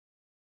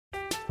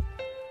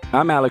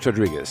I'm Alex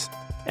Rodriguez.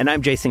 And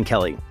I'm Jason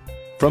Kelly.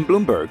 From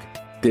Bloomberg,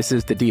 this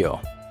is The Deal.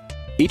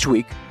 Each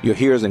week, you'll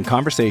hear us in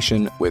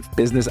conversation with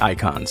business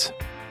icons.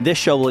 This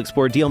show will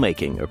explore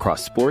deal-making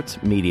across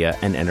sports, media,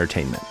 and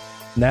entertainment.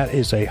 That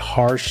is a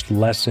harsh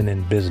lesson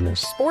in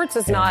business. Sports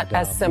is not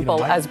as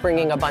simple as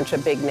bringing a bunch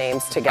of big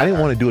names together. I didn't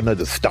want to do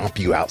another stomp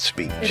you out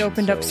speech. It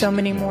opened up so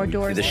many more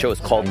doors. The show is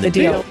called The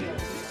Deal.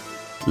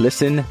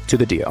 Listen to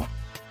The Deal.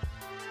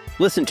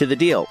 Listen to The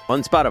Deal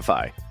on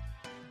Spotify.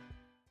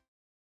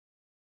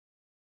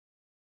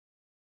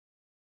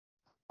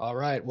 All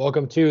right,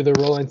 welcome to the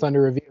Rolling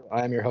Thunder Review.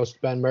 I am your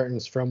host, Ben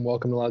Mertens from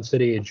Welcome to Loud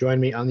City. Join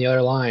me on the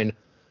other line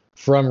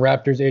from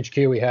Raptors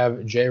HQ. We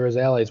have Jay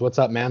Rosales. What's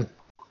up, man?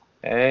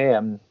 Hey,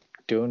 I'm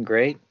doing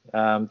great.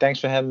 Thanks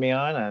for having me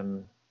on.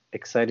 I'm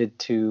excited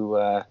to,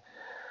 I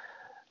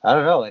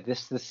don't know,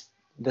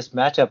 this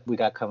matchup we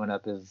got coming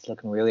up is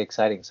looking really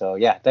exciting. So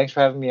yeah, thanks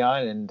for having me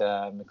on, and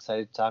I'm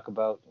excited to talk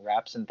about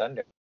Raps and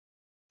Thunder.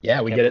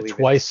 Yeah, we get it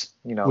twice.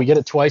 We get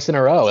it twice in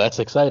a row. That's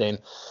exciting.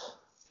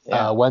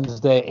 Yeah.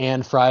 Wednesday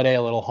and Friday,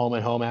 a little home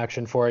and home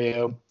action for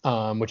you,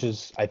 which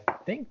is, I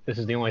think this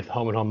is the only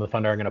home and home the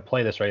Thunder are going to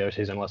play this regular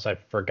season, unless I've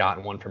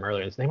forgotten one from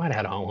earlier. They might have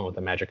had a home with the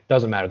Magic.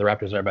 Doesn't matter. The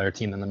Raptors are a better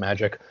team than the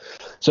Magic.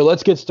 So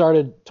let's get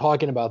started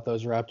talking about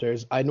those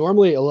Raptors. I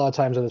normally, a lot of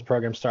times in this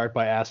program, start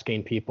by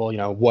asking people,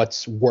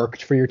 what's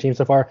worked for your team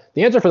so far.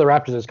 The answer for the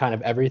Raptors is kind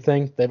of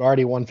everything. They've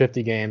already won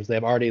 50 games.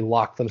 They've already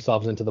locked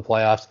themselves into the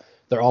playoffs.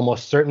 They're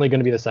almost certainly going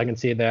to be the second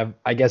seed. They have,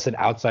 I guess, an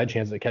outside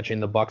chance of catching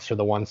the Bucks for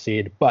the one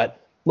seed, but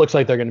looks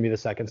like they're going to be the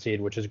second seed,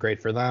 which is great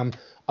for them.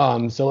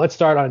 So let's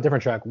start on a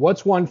different track.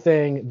 What's one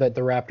thing that the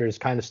Raptors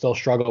kind of still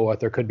struggle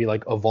with, or could be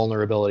like a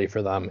vulnerability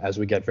for them as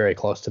we get very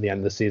close to the end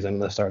of the season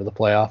and the start of the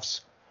playoffs?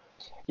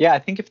 Yeah, I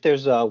think if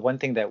there's one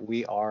thing that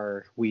we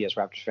as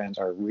Raptors fans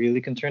are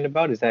really concerned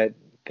about, is that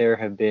there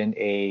have been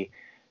a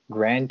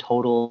grand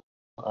total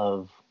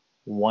of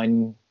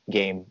one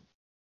game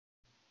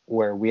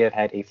where we have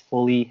had a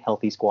fully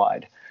healthy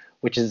squad,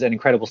 which is an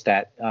incredible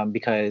stat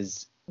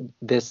because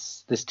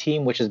this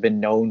team, which has been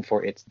known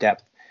for its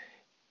depth,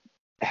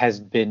 has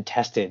been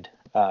tested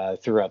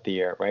throughout the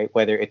year, right?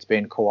 Whether it's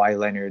been Kawhi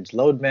Leonard's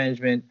load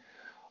management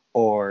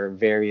or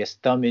various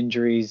thumb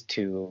injuries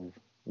to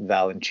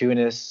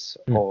Valanciunas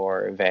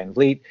or Van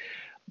Vliet,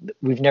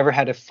 we've never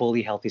had a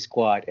fully healthy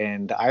squad.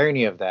 And the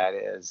irony of that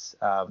is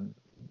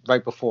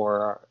right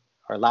before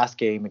our last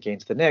game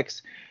against the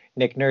Knicks,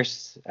 Nick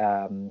Nurse,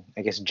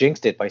 I guess,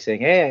 jinxed it by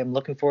saying, hey, I'm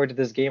looking forward to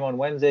this game on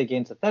Wednesday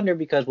against the Thunder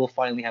because we'll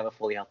finally have a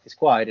fully healthy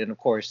squad. And, of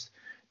course,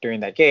 during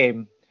that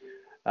game,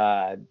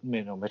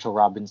 Mitchell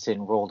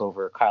Robinson rolled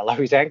over Kyle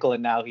Lowry's ankle,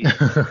 and now he's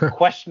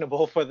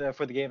questionable for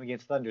the game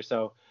against Thunder.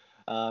 So,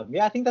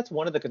 I think that's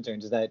one of the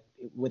concerns, is that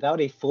without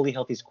a fully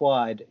healthy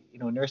squad,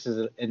 Nurse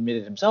has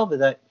admitted himself, is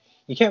that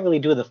you can't really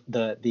do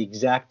the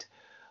exact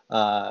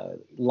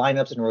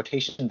lineups and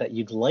rotation that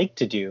you'd like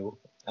to do.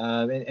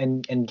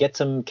 And get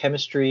some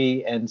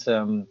chemistry and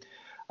some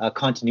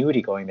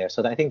continuity going there.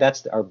 So I think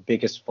that's our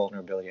biggest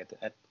vulnerability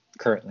at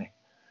currently.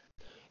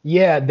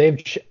 Yeah, the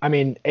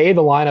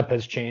lineup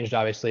has changed.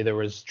 Obviously, there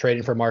was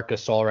trading for Marc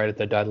Gasol right at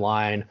the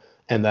deadline,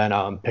 and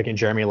then picking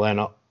Jeremy Lin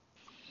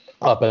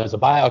up as a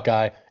buyout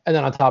guy. And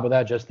then on top of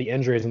that, just the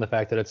injuries and the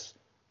fact that it's,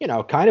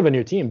 kind of a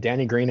new team.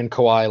 Danny Green and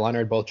Kawhi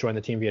Leonard both joined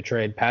the team via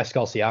trade.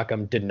 Pascal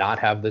Siakam did not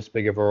have this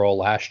big of a role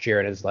last year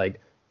and has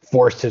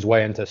forced his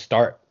way into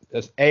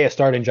a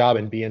starting job,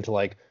 and B,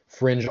 into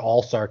fringe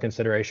all-star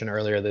consideration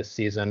earlier this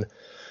season.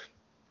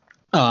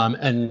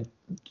 And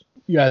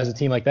as a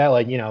team like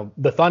that,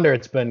 the Thunder,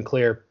 it's been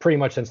clear pretty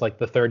much since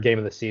the third game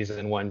of the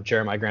season when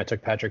Jeremiah Grant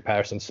took Patrick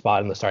Patterson's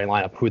spot in the starting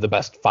lineup, who the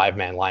best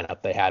five-man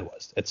lineup they had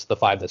was. It's the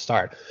five that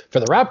start. For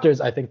the Raptors,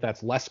 I think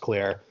that's less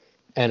clear,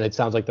 and it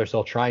sounds like they're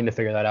still trying to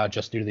figure that out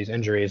just due to these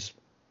injuries.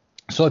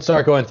 So let's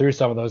start going through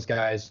some of those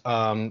guys.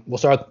 We'll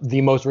start with the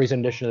most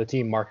recent addition to the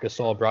team, Marc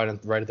Gasol, brought in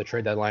right at the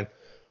trade deadline.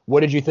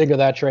 What did you think of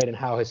that trade, and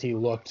how has he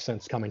looked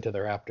since coming to the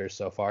Raptors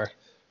so far?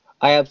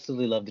 I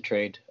absolutely love the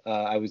trade.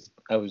 I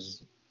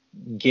was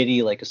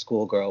giddy like a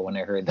schoolgirl when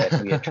I heard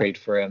that we had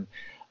traded for him.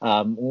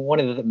 One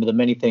of the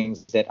many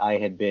things that I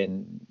had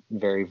been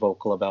very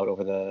vocal about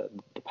over the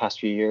past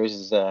few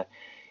years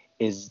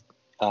is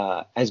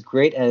as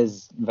great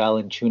as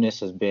Valanciunas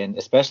has been,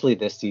 especially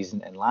this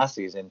season and last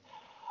season.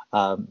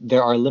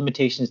 There are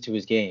limitations to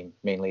his game,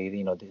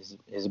 mainly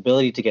his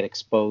ability to get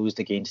exposed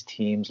against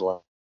teams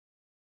like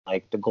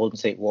the Golden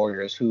State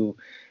Warriors, who,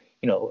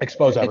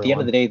 expose at everyone. the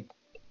end of the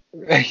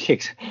day,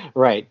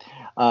 right.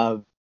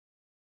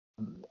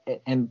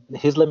 And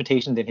his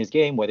limitations in his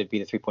game, whether it be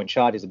the 3-point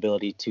shot, his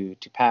ability to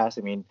pass.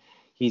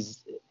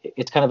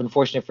 It's kind of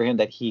unfortunate for him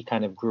that he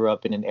kind of grew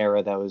up in an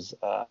era that was,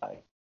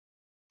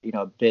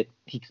 a bit.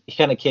 He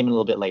kind of came in a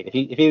little bit late.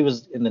 If he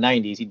was in the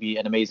 90s, he'd be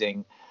an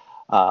amazing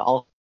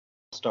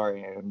all-star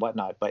and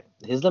whatnot. But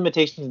his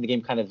limitations in the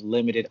game kind of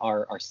limited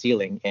our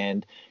ceiling,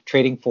 and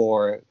trading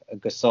for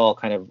Gasol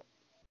kind of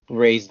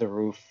raised the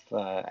roof,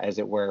 as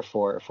it were,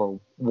 for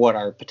what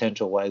our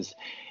potential was.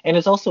 And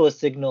it's also a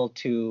signal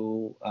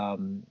to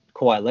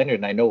Kawhi Leonard.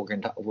 And I know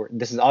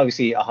this is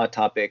obviously a hot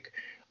topic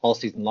all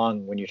season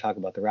long when you talk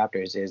about the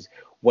Raptors is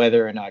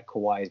whether or not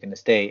Kawhi is going to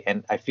stay.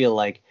 And I feel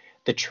like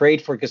the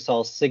trade for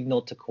Gasol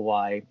signaled to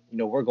Kawhi,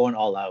 we're going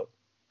all out.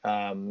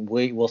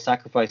 We will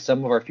sacrifice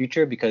some of our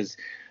future because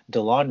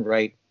DeLon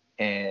Wright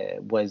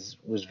was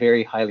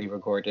very highly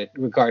regarded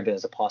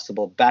as a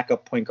possible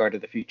backup point guard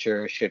of the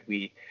future should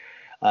we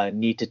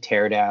need to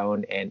tear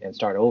down and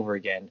start over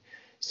again.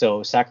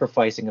 So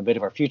sacrificing a bit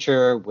of our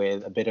future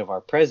with a bit of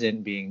our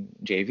present being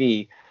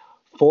JV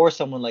for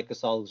someone like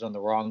Gasol who's on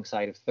the wrong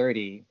side of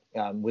 30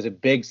 was a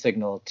big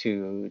signal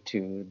to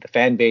the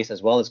fan base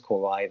as well as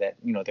Kawhi that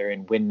they're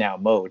in win now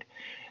mode.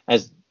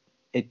 As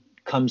it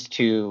comes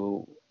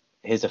to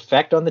his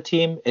effect on the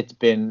team, it's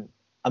been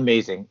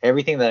amazing.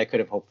 Everything that I could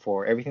have hoped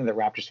for, everything that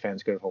Raptors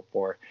fans could have hoped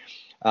for.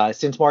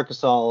 Since Marc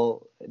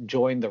Gasol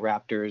joined the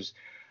Raptors,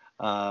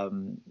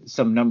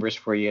 some numbers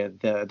for you.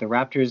 The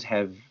Raptors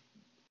have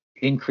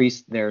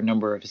increased their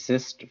number of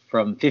assists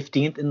from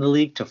 15th in the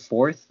league to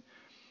 4th.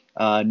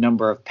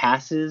 Number of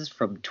passes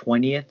from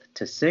 20th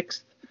to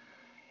 6th.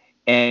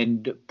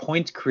 And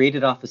points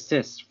created off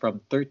assists from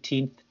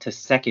 13th to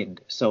 2nd.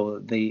 So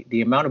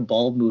the amount of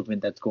ball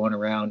movement that's going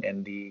around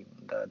and the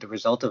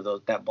result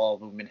of that ball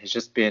movement has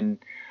just been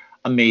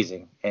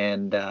amazing.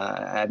 And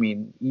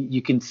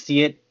you can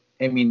see it.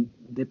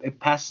 It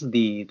passes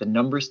the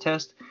numbers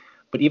test,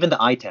 but even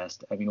the eye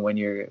test. When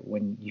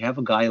you have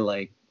a guy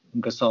like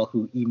Gasol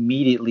who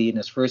immediately in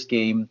his first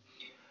game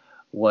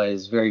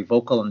was very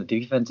vocal on the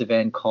defensive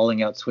end,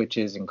 calling out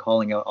switches and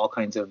calling out all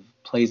kinds of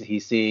plays that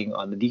he's seeing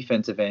on the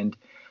defensive end.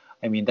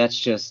 That's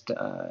just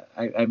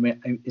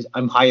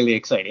I'm highly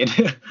excited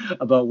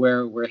about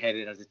where we're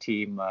headed as a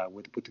team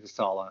with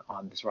Gasol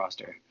on this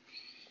roster.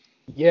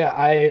 Yeah,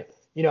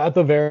 at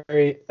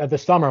the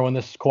summer when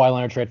this Kawhi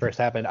Leonard trade first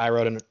happened, I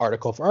wrote an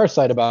article for our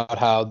site about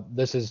how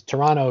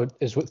Toronto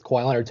is with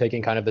Kawhi Leonard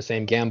taking kind of the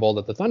same gamble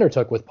that the Thunder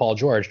took with Paul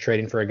George,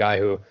 trading for a guy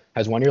who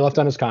has 1 year left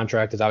on his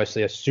contract, is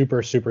obviously a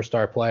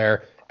superstar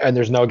player, and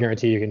there's no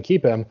guarantee you can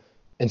keep him.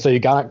 And so you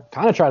gotta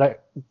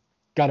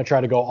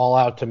try to go all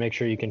out to make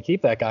sure you can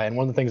keep that guy. And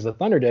one of the things the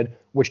Thunder did,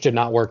 which did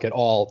not work at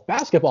all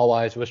basketball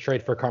wise, was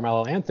trade for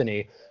Carmelo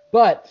Anthony.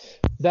 But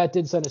that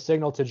did send a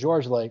signal to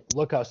George, like,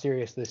 look how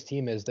serious this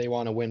team is. They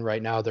want to win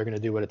right now. They're going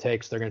to do what it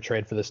takes. They're going to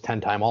trade for this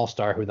 10-time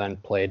All-Star who then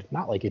played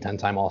not like a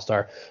 10-time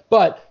All-Star.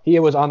 But he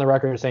was on the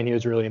record saying he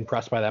was really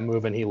impressed by that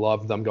move and he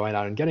loved them going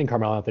out and getting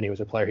Carmelo Anthony. He was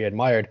a player he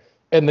admired.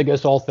 And the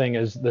Gasol thing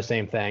is the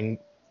same thing,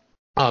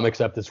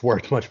 except it's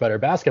worked much better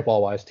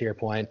basketball-wise, to your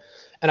point.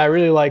 And I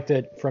really liked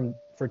it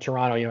for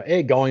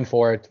Toronto, going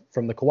for it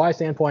from the Kawhi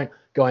standpoint,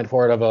 going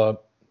for it of a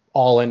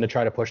all-in to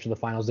try to push to the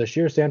finals this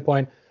year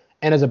standpoint,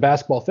 and as a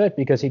basketball fit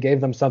because he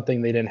gave them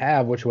something they didn't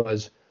have, which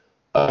was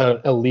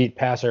an elite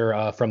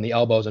passer from the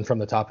elbows and from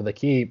the top of the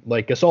key.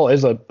 Like Gasol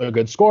is a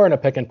good scorer and a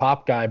pick and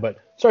pop guy, but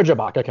Serge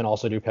Ibaka can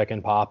also do pick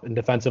and pop. And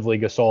defensively,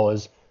 Gasol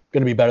is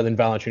going to be better than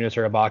Valanciunas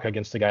or Ibaka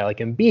against a guy like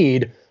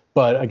Embiid,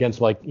 but against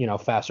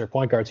faster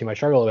point guards, he might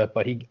struggle a bit.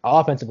 But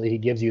offensively, he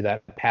gives you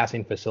that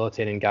passing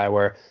facilitating guy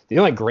where the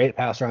only great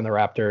passer on the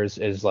Raptors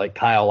is like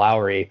Kyle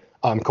Lowry.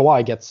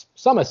 Kawhi gets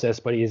some assists,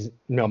 but he's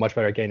much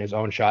better at getting his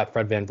own shot.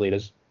 Fred VanVleet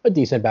is a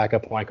decent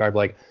backup point guard.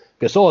 Like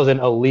Gasol is an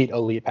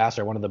elite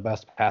passer, one of the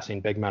best passing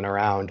big men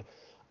around.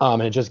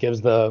 And it just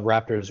gives the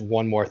Raptors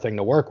one more thing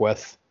to work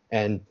with.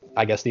 And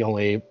I guess the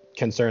only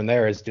concern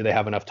there is, do they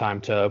have enough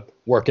time to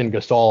work in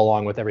Gasol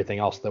along with everything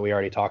else that we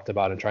already talked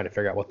about and try to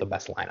figure out what the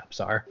best lineups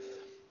are?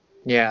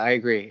 Yeah, I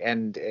agree.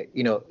 And,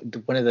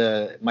 one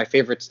of my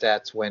favorite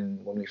stats when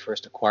we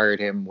first acquired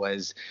him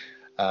was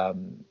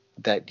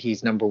that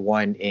he's number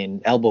one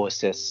in elbow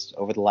assists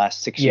over the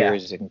last 6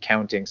 years and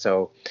counting.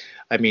 So,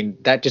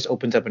 that just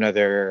opens up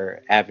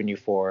another avenue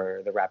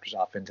for the Raptors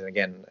offense. And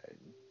again,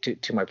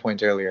 to my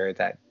point earlier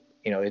that,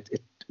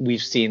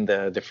 we've seen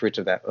the fruits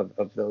of that,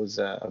 of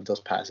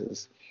those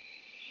passes.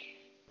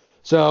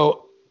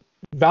 So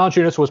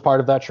Valanciunas was part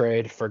of that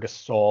trade for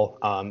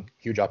Gasol.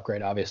 Huge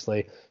upgrade,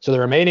 obviously. So the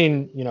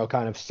remaining,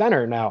 kind of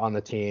center now on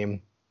the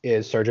team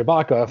is Serge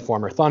Ibaka,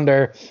 former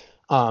Thunder,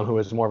 who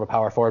was more of a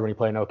power forward when he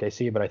played in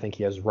OKC, but I think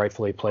he has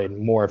rightfully played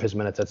more of his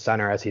minutes at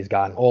center as he's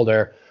gotten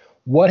older.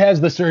 What has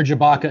the Serge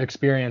Ibaka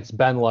experience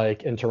been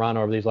like in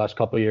Toronto over these last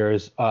couple of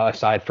years,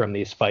 aside from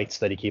these fights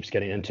that he keeps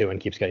getting into and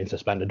keeps getting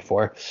suspended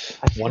for?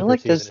 I feel like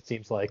season, it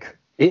seems like.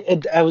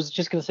 I was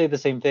just going to say the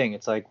same thing.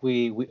 It's like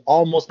we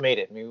almost made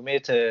it. We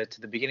made it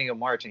to the beginning of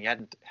March and he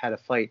hadn't had a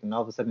fight and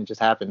all of a sudden it just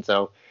happened.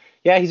 So,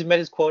 yeah, he's met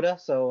his quota.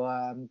 So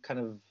I'm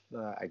kind of,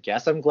 I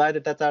guess I'm glad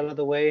that that's out of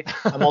the way.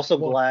 I'm also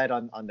glad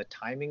on the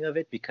timing of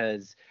it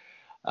because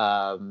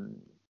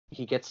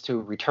he gets to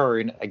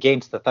return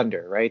against the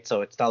Thunder, right?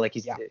 So it's not like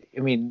he's,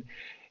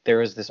 there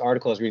was this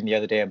article I was reading the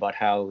other day about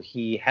how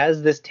he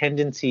has this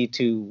tendency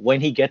to, when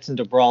he gets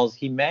into brawls,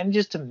 he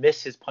manages to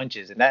miss his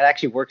punches. And that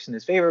actually works in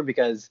his favor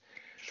because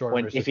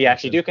if you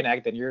actually do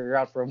connect, then you're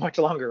out for much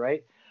longer,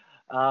 right?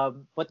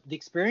 But the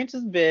experience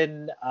has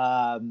been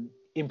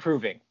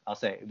improving, I'll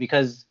say,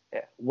 because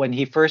when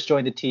he first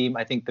joined the team,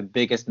 I think the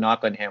biggest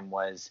knock on him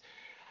was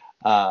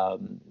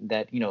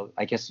that,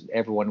 I guess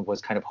everyone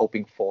was kind of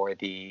hoping for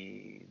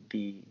the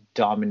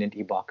dominant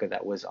Ibaka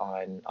that was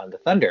on the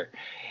Thunder,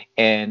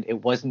 and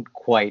it wasn't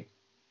quite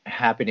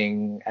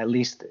happening, at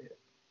least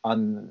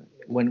on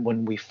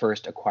when we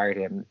first acquired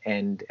him,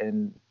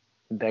 and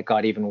that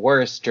got even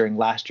worse during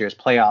last year's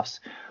playoffs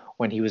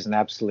when he was an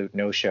absolute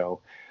no-show.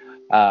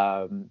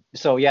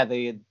 So yeah,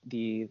 I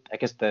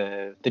guess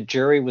the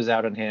jury was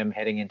out on him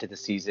heading into the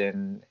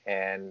season,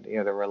 and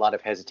there were a lot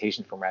of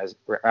hesitation from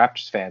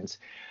Raptors fans.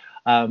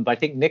 But I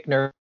think Nick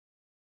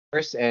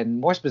Nurse and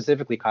more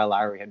specifically Kyle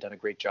Lowry have done a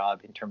great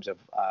job in terms of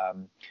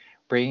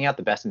bringing out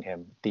the best in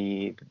him.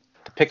 The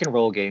pick and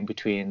roll game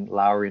between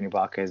Lowry and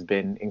Ibaka has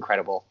been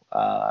incredible.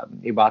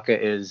 Ibaka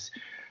is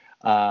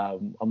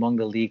among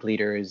the league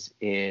leaders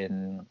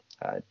in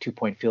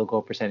 2-point field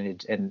goal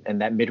percentage, and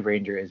that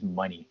mid-ranger is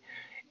money.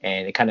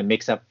 And it kind of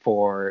makes up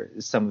for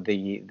some of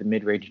the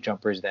mid-range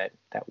jumpers that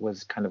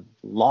was kind of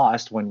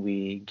lost when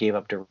we gave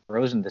up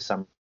DeRozan this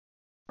summer.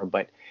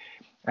 But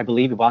I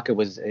believe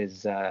Ibaka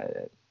is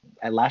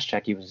at last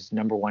check, he was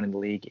number one in the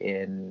league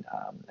in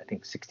I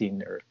think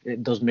 16 or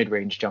those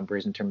mid-range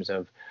jumpers in terms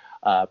of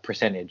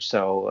percentage.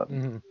 So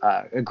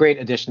a great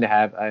addition to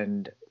have,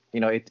 and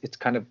it's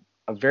kind of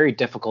a very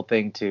difficult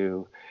thing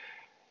to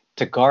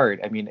guard.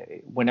 I mean,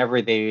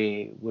 whenever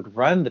they would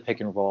run the pick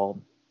and roll,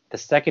 the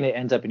second it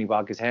ends up in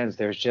Ibaka's hands,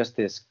 there's just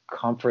this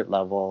comfort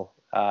level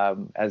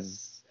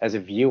as a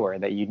viewer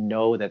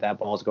that that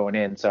ball's going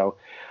in. So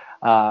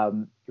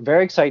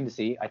very exciting to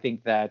see. I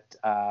think that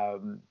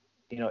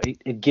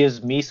it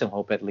gives me some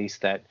hope, at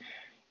least, that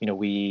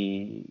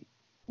we've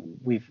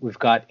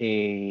got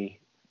a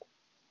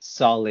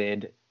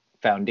solid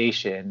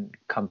foundation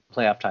come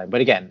playoff time.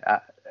 But again,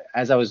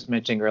 as I was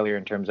mentioning earlier,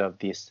 in terms of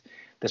this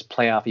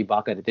playoff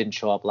Ibaka that didn't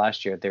show up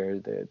last year,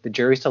 the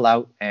jury's still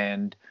out,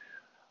 and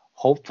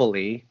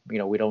hopefully,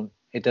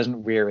 it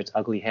doesn't rear its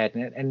ugly head.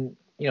 And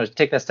to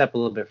take that step a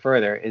little bit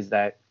further, is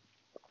that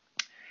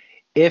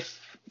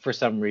if for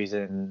some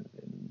reason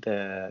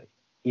the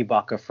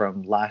Ibaka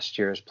from last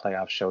year's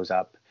playoff shows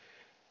up,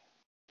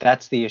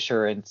 that's the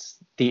insurance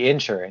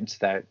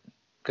that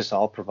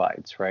Gasol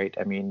provides, right?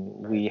 I mean,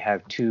 we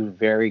have two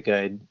very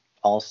good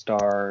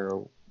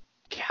all-star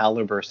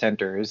caliber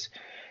centers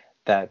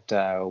that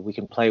we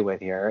can play with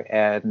here,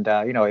 and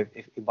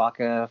if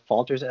Ibaka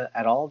falters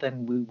at all,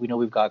 then we know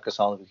we've got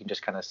Gasol that we can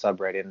just kind of sub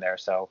right in there.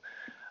 So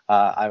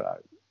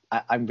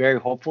I'm very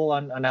hopeful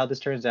on how this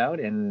turns out,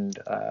 and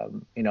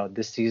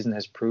this season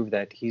has proved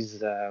that he's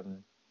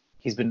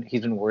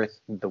been worth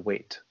the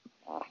wait.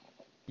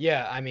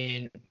 Yeah, I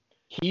mean,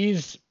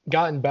 he's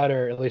gotten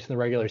better, at least in the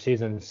regular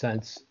season,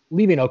 since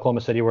leaving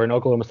Oklahoma City. Where in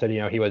Oklahoma City,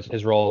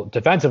 his role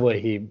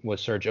defensively, he was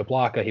Serge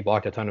Ibaka. He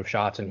blocked a ton of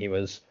shots, and he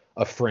was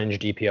a fringe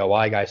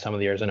DPOY guy some of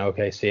the years in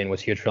OKC, and was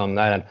huge for them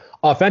that end.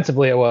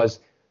 Offensively, it was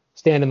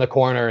stand in the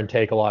corner and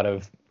take a lot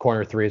of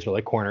corner threes, or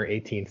like corner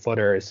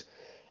 18-footers.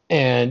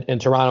 And in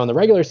Toronto in the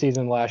regular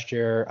season last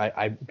year,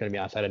 I'm going to be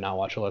honest, I did not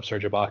watch a lot of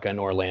Serge Ibaka in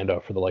Orlando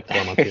for the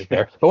 4 months he was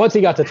there. But once he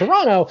got to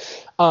Toronto,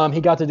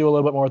 he got to do a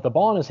little bit more with the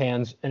ball in his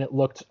hands, and it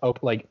looked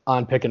like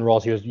on pick and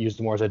rolls, he was used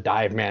more as a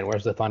dive man,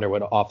 whereas the Thunder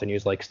would often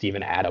use like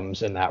Steven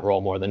Adams in that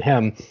role more than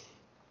him.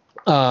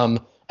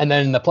 And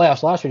then in the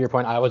playoffs last year, to your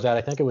point,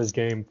 I think it was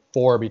game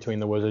 4 between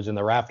the Wizards and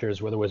the Raptors,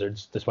 where the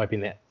Wizards, despite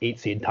being the 8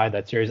 seed, tied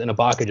that series, and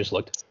Ibaka just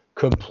looked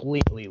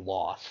completely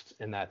lost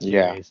in that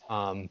series.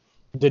 Yeah.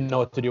 Didn't know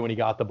what to do when he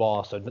got the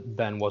ball, so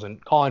then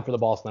wasn't calling for the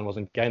ball, so then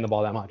wasn't getting the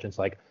ball that much. It's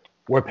like,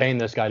 we're paying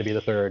this guy to be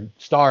the third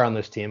star on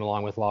this team,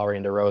 along with Lowry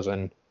and DeRozan,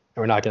 and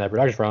we're not getting that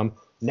production from him.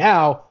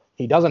 Now,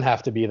 he doesn't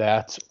have to be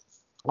that.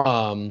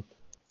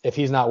 If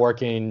he's not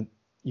working,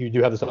 you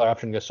do have this other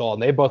option, Gasol,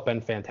 and they've both been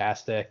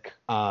fantastic.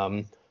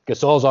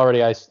 Gasol's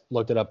already, I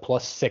looked it up,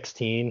 plus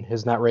 16,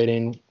 his net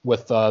rating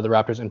with the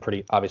Raptors in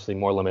pretty, obviously,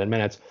 more limited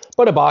minutes.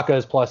 But Ibaka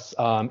is plus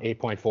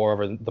 8.4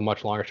 over the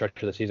much longer stretch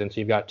of the season. So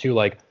you've got two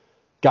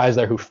guys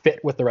there who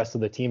fit with the rest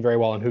of the team very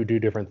well and who do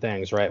different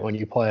things, right?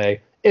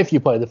 If you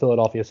play the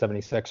Philadelphia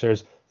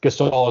 76ers,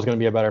 Gasol is going to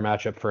be a better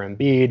matchup for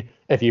Embiid.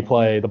 If you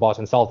play the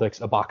Boston Celtics,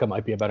 Ibaka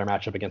might be a better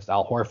matchup against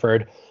Al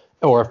Horford.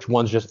 Or if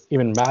one's just,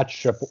 even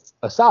matchup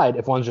aside,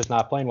 if one's just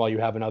not playing well, you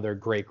have another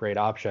great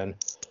option.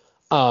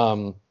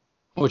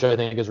 Which I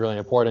think is really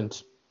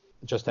important,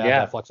 just to have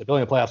that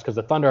flexibility in the playoffs, because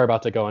the Thunder are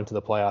about to go into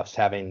the playoffs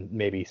having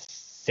maybe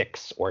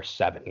 6 or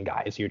 7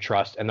 guys you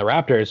trust, and the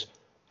Raptors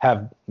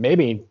have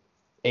maybe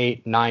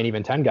 8, 9,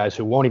 even 10 guys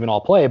who won't even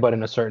all play, but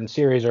in a certain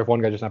series, or if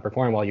one guy's just not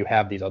performing well, you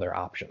have these other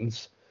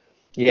options.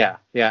 Yeah,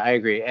 I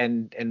agree.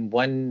 And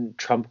one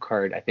trump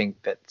card I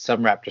think that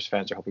some Raptors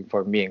fans are hoping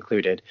for, me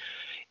included,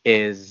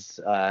 is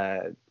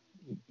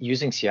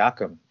using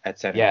Siakam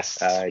at center. Yes.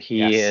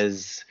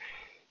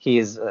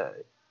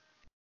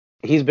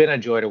 He's been a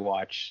joy to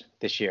watch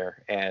this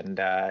year, and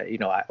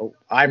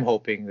I'm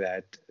hoping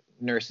that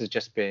Nurse has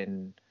just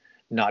been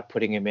not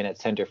putting him in at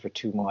center for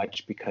too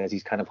much, because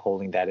he's kind of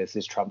holding that as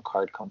his trump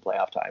card come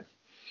playoff time.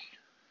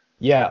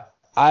 Yeah,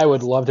 I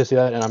would love to see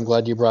that, and I'm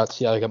glad you brought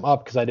Siakam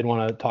up, because I did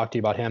want to talk to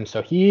you about him.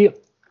 So he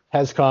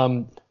has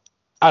come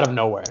out of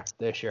nowhere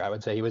this year. I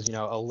would say he was,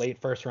 a late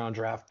first round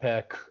draft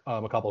pick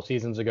a couple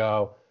seasons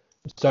ago.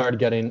 Started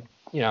getting,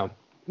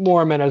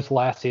 more minutes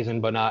last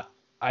season, but not.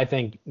 I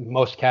think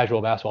most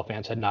casual basketball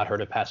fans had not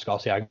heard of Pascal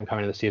Siakam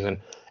coming into the season,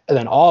 and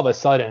then all of a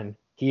sudden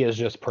he is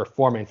just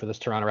performing for this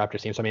Toronto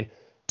Raptors team. So I mean,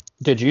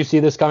 did you see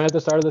this coming at the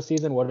start of the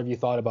season? What have you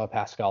thought about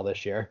Pascal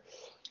this year?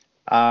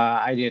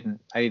 I didn't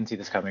see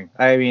this coming.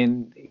 I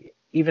mean,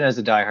 even as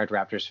a diehard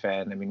Raptors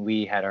fan, I mean,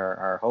 we had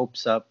our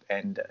hopes up,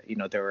 and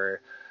there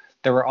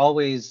were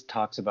always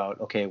talks about,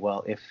 okay,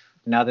 well, if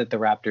now that the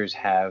Raptors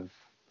have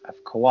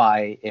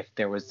Kawhi, if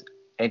there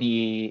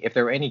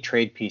were any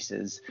trade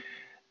pieces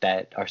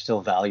that are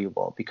still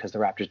valuable, because the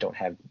Raptors don't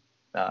have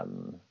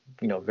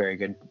very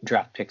good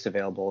draft picks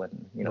available,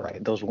 and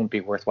right. Those won't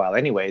be worthwhile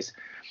anyways.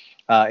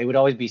 It would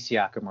always be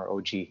Siakam or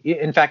OG.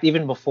 In fact,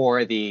 even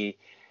before the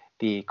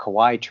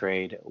Kawhi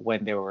trade,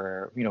 when there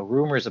were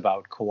rumors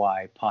about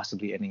Kawhi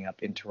possibly ending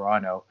up in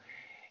Toronto,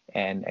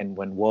 and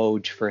when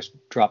Woj first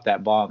dropped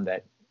that bomb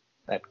that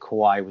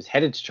Kawhi was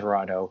headed to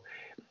Toronto,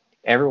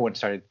 everyone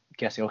started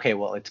guessing, okay,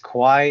 well, it's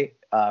Kawhi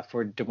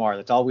for DeMar.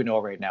 That's all we know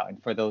right now.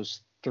 And for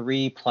those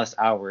 3+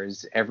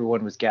 hours,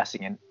 everyone was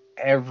guessing, and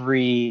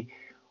everyone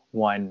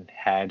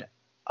had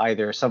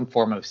either some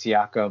form of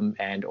Siakam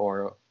and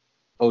or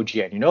OG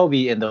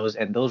Anunoby,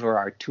 and those were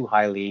our two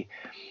highly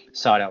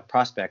sought out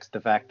prospects.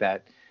 The fact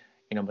that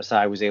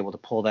Masai was able to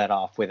pull that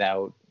off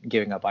without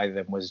giving up either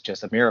of them was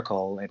just a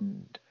miracle.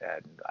 And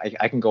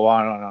I can go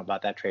on and on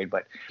about that trade,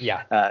 but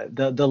yeah,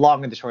 the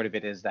long and the short of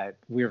it is that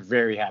we're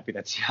very happy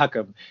that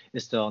Siakam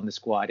is still on the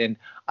squad. And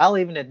I'll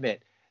even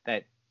admit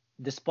that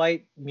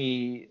despite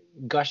me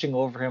gushing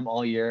over him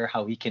all year,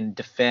 how he can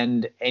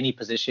defend any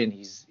position,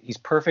 he's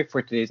perfect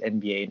for today's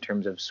NBA in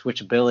terms of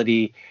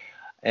switchability,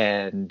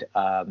 and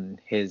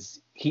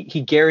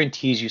he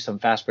guarantees you some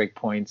fast break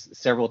points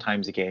several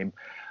times a game.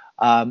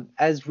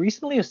 As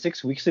recently as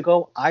 6 weeks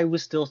ago, I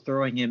was still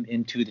throwing him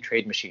into the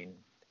trade machine.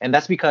 And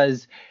that's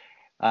because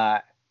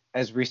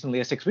as recently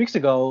as 6 weeks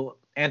ago,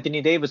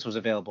 Anthony Davis was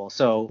available.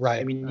 So,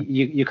 right. I mean,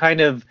 you kind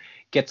of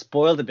get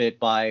spoiled a bit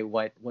by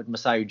what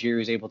Masai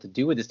Ujiri is able to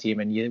do with his team.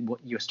 And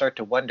you start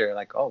to wonder,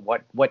 like, oh,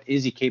 what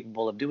is he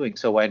capable of doing?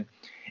 So when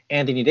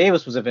Anthony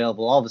Davis was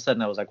available, all of a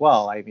sudden I was like,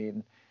 well, I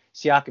mean,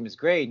 Siakam is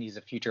great and he's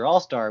a future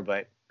all-star,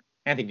 but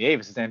Anthony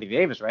Davis is Anthony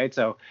Davis, right?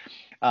 So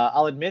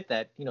I'll admit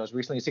that, as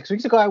recently as 6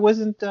 weeks ago, I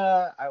wasn't,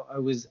 I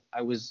was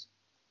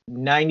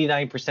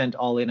 99%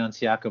 all in on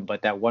Siakam,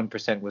 but that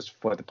 1% was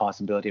for the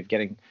possibility of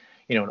getting,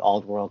 an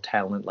all-world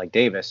talent like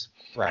Davis.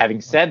 Right.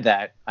 Having said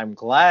that, I'm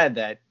glad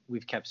that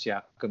we've kept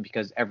Siakam,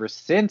 because ever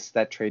since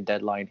that trade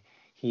deadline,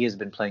 he has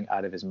been playing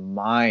out of his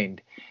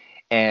mind,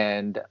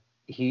 and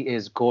he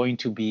is going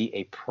to be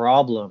a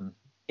problem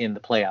in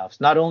the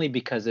playoffs, not only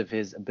because of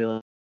his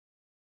ability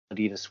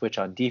to switch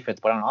on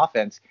defense, but on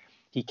offense,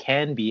 he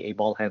can be a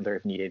ball handler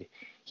if needed.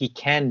 He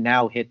can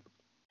now hit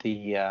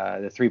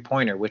the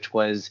three-pointer, which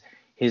was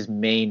his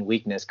main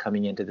weakness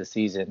coming into the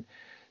season.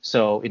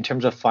 So in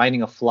terms of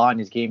finding a flaw in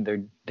his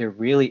game, there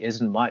really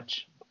isn't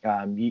much.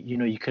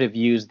 You could have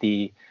used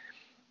the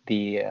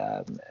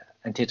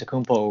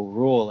Antetokounmpo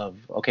rule of,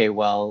 okay,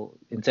 well,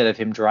 instead of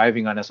him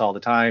driving on us all the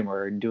time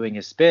or doing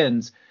his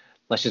spins,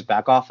 let's just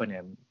back off on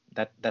him.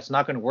 That's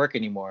not going to work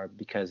anymore,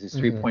 because his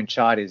three-point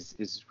shot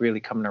is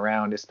really coming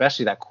around,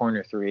 especially that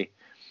corner three.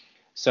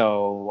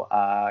 So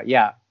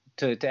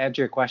to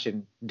answer your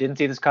question, didn't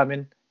see this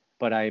coming,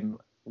 but I'm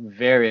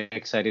very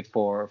excited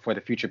for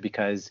the future,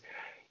 because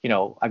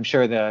I'm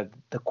sure the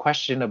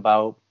question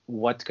about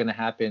what's going to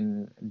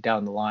happen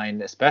down the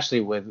line,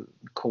 especially with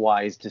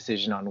Kawhi's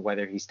decision on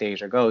whether he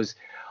stays or goes,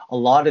 a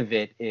lot of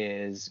it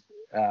is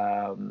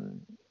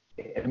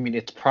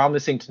it's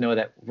promising to know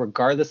that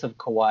regardless of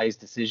Kawhi's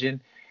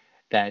decision,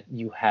 that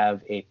you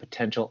have a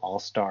potential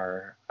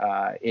all-star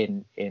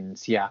in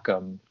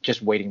Siakam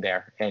just waiting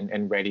there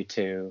and ready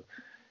to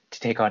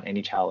take on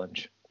any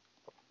challenge.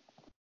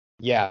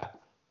 Yeah.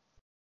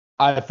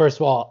 First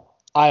of all,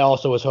 I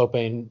also was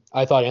hoping,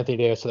 I thought Anthony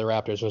Davis to the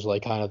Raptors was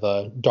like kind of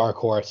the dark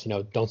horse.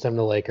 Don't send him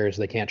to Lakers.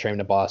 They can't trade him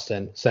to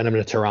Boston. Send him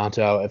to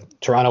Toronto. If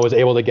Toronto was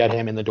able to get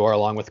him in the door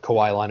along with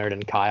Kawhi Leonard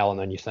and Kyle, and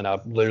then you send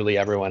out literally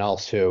everyone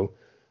else who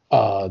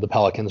the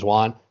Pelicans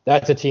want,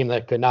 that's a team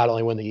that could not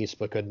only win the East,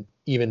 but could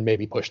even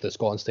maybe push this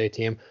Golden State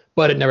team.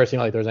 But it never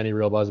seemed like there was any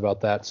real buzz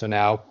about that. So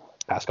now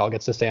Pascal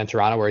gets to stay in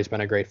Toronto, where he's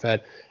been a great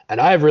fit.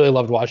 And I've really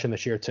loved watching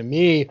this year. To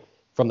me,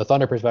 from the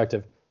Thunder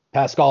perspective,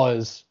 Pascal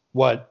is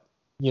what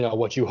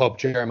you hope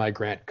Jeremiah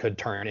Grant could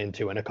turn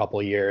into in a couple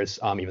of years,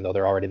 even though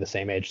they're already the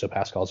same age. So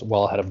Pascal's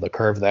well ahead of the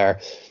curve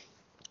there.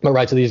 But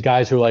right to these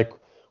guys who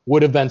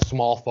would have been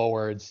small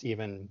forwards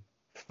even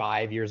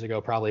 5 years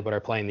ago probably, but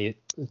are playing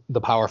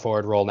the power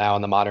forward role now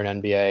in the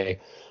modern NBA,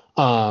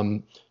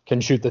 can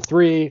shoot the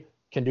three,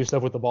 can do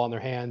stuff with the ball in their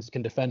hands,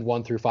 can defend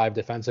 1 through 5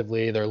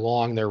 defensively. They're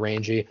long, they're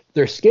rangy.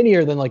 They're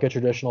skinnier than like a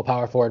traditional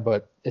power forward,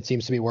 but it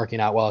seems to be working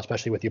out well,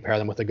 especially with you pair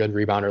them with a good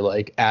rebounder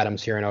like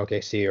Adams here in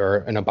OKC, or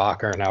an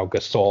Ibaka, or now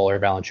Gasol or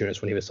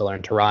Valanciunas when he was still there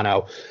in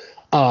Toronto.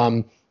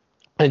 And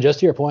just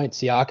to your point,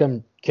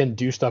 Siakam can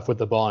do stuff with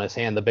the ball in his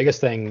hand. The biggest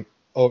thing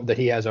that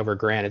he has over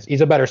Grant.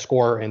 He's a better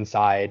scorer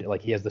inside.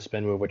 Like, he has the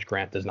spin move, which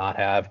Grant does not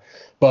have.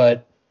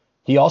 But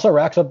he also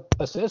racks up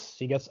assists.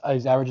 His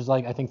averages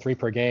like, I think, 3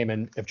 per game.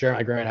 And if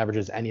Jeremy Grant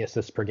averages any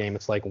assists per game,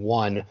 it's like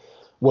 1.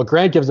 What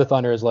Grant gives the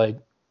Thunder is like,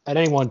 at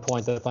any one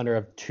point, the Thunder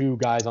have 2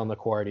 guys on the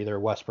court, either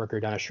Westbrook or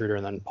Dennis Schroeder,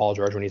 and then Paul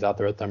George when he's out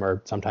there with them,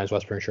 or sometimes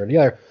Westbrook and Schroeder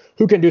together,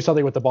 who can do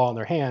something with the ball in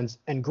their hands.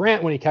 And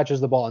Grant, when he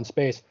catches the ball in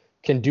space,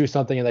 can do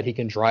something in that he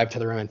can drive to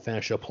the rim and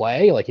finish a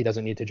play. Like, he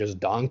doesn't need to just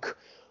dunk.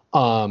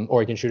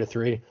 Or he can shoot a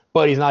 3,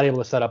 but he's not able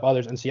to set up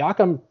others. And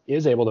Siakam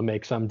is able to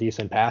make some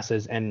decent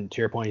passes. And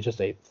to your point, he's just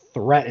a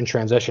threat in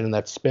transition. And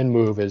that spin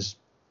move is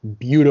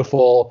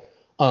beautiful,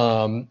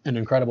 an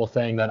incredible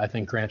thing that I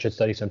think Grant should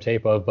study some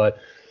tape of. But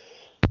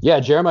yeah,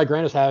 Jeremiah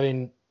Grant is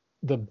having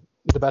the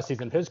best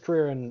season of his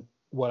career, and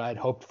what I'd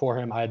hoped for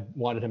him. I'd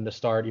wanted him to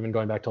start even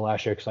going back to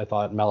last year because I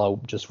thought Melo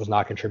just was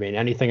not contributing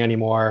anything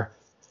anymore.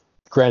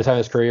 Grant is having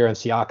his career, and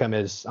Siakam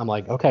is, I'm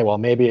like, okay, well,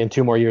 maybe in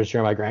 2 more years,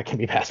 Jeremiah Grant can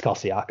be Pascal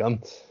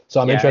Siakam. So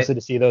I'm interested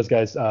to see those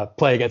guys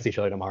play against each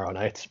other tomorrow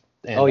night.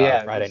 And,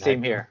 Friday night.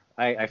 Same here.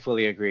 I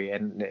fully agree.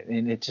 And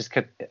it just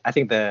could, I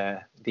think the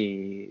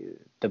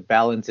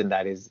balance in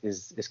that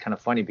is kind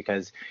of funny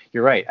because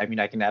you're right. I mean,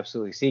 I can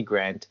absolutely see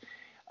Grant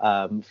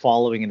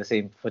following in the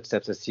same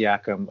footsteps as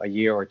Siakam a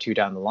year or 2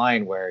 down the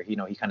line where, he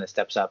kind of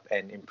steps up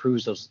and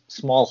improves those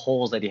small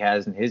holes that he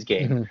has in his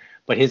game. Mm-hmm.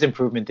 But his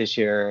improvement this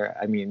year,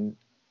 I mean,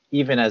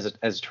 even as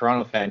a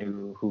Toronto fan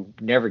who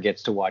never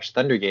gets to watch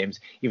Thunder games,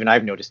 even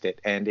I've noticed it,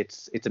 and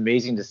it's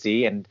amazing to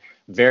see and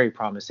very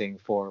promising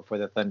for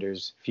the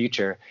Thunder's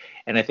future.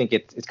 And I think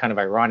it's kind of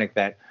ironic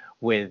that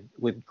with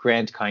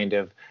Grant kind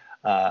of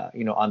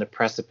on the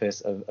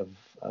precipice of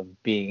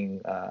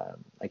being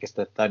I guess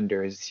the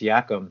Thunder's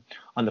Siakam,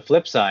 on the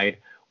flip side,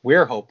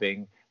 we're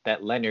hoping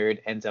that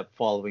Leonard ends up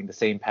following the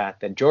same path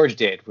that George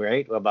did,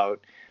 right?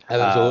 About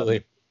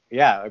absolutely.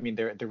 I mean,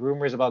 the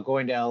rumors about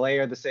going to LA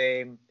are the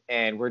same,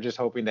 and we're just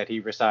hoping that he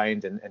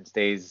resigns and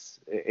stays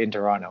in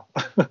Toronto.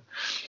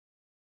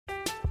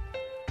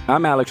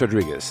 I'm Alex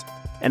Rodriguez.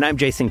 And I'm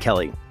Jason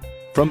Kelly.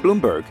 From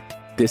Bloomberg,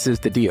 this is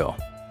The Deal.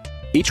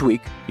 Each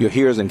week, you'll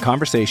hear us in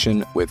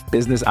conversation with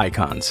business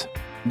icons.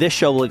 This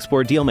show will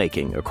explore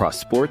deal-making across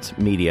sports,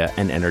 media,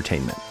 and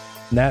entertainment.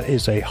 That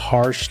is a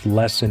harsh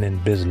lesson in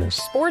business.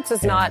 Sports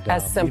is not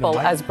as simple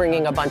as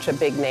bringing a bunch of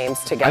big names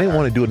together. I didn't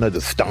want to do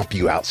another stomp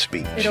you out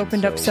speech. It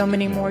opened up so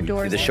many more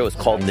doors. The show is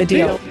called The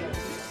Deal.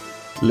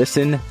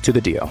 Listen to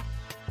The Deal.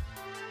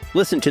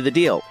 Listen to The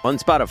Deal on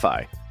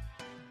Spotify.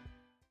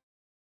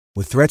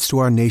 With threats to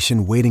our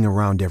nation waiting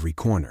around every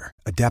corner,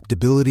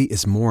 adaptability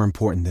is more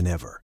important than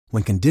ever.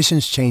 When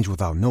conditions change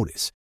without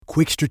notice,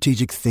 quick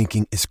strategic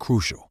thinking is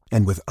crucial.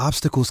 And with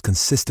obstacles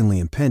consistently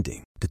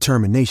impending,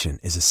 determination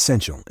is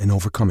essential in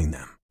overcoming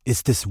them.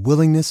 It's this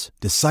willingness,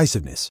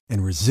 decisiveness,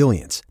 and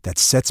resilience that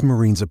sets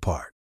Marines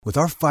apart. With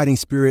our fighting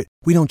spirit,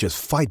 we don't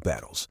just fight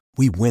battles,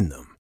 we win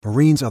them.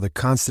 Marines are the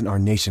constant our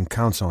nation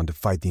counts on to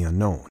fight the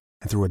unknown.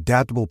 And through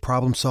adaptable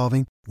problem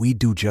solving, we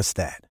do just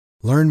that.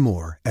 Learn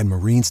more at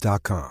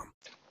Marines.com.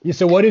 Yeah,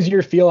 so what is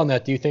your feel on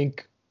that? Do you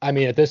think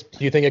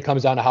it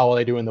comes down to how well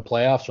they do in the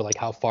playoffs, or like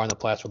how far in the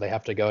playoffs will they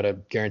have to go to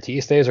guarantee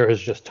he stays, or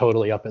is it just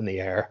totally up in the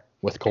air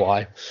with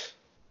Kawhi?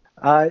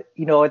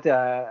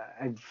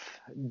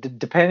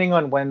 Depending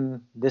on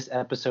when this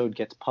episode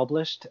gets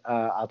published,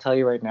 I'll tell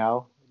you right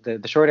now,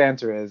 the short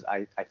answer is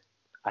I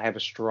have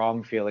a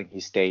strong feeling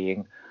he's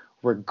staying,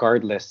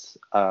 regardless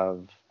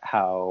of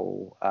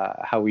how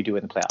we do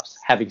in the playoffs.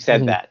 Having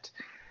said that,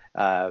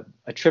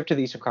 a trip to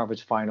the Eastern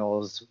Conference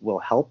Finals will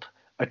help.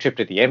 A trip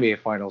to the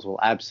NBA Finals will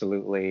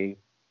absolutely,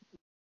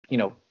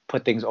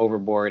 put things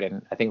overboard,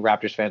 and I think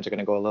Raptors fans are going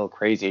to go a little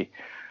crazy.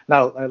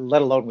 Not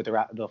let alone with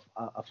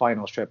a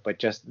finals trip, but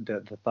just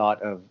the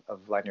thought of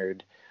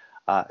Leonard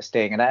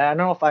staying. And I don't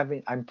know if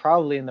I'm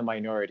probably in the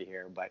minority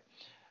here, but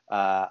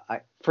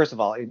first of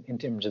all, in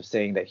terms of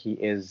saying that he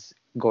is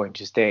going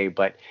to stay,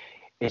 but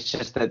it's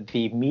just that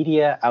the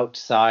media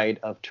outside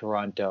of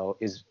Toronto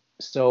is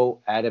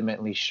so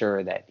adamantly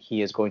sure that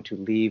he is going to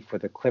leave for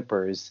the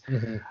Clippers.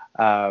 Mm-hmm.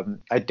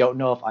 I don't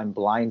know if I'm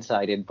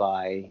blindsided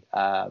by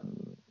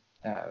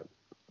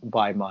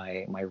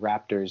my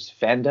Raptors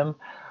fandom,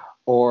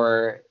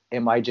 or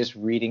am I just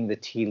reading the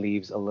tea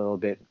leaves a little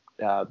bit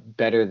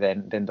better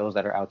than those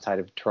that are outside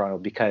of Toronto?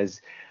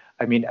 Because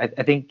I mean,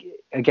 I think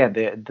again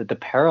the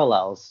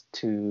parallels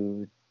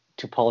to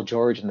Paul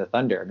George and the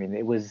Thunder. I mean,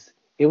 it was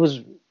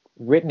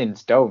written in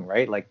stone,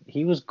 right? Like,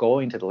 he was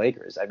going to the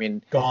Lakers. I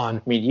mean,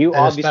 gone. I mean, you and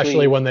obviously,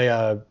 especially when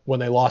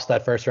they lost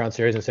that first round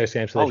series in 6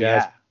 games to the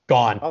Jazz. Yeah.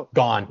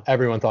 Gone.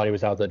 Everyone thought he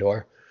was out the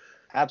door.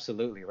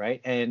 Absolutely,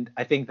 right. And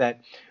I think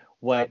that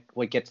what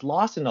gets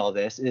lost in all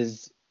this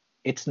is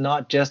it's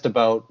not just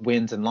about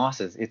wins and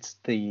losses. It's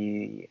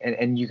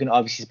and you can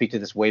obviously speak to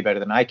this way better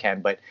than I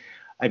can, but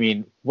I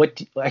mean, let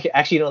me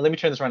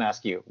turn this around and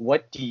ask you,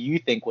 what do you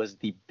think was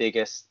the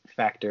biggest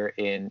factor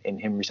in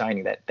him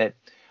resigning that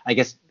I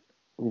guess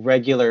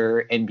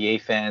regular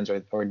NBA fans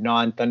or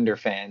non-Thunder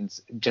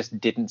fans just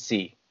didn't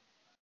see?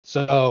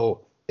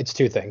 So it's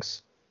 2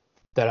 things.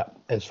 that,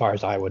 as far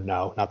as I would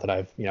know, not that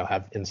I've,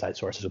 have inside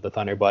sources with the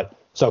Thunder, but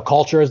so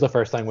culture is the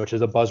first thing, which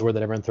is a buzzword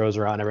that everyone throws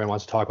around. Everyone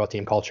wants to talk about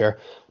team culture,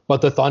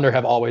 but the Thunder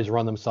have always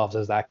run themselves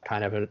as that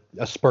kind of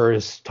a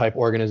Spurs type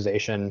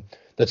organization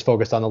that's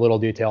focused on the little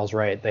details,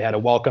 right? They had a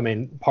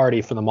welcoming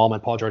party from the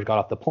moment Paul George got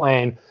off the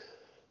plane.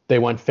 They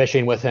went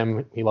fishing with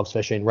him. He loves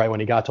fishing. Right when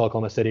he got to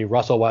Oklahoma City,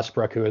 Russell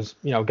Westbrook, who has,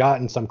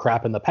 gotten some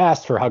crap in the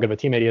past for how good of a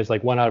teammate he is,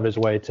 went out of his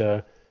way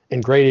to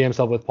ingratiate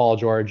himself with Paul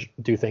George,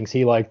 do things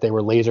he liked. They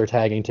were laser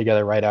tagging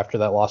together right after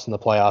that loss in the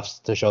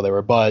playoffs to show they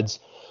were buds.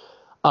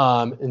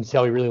 And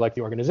so he really liked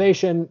the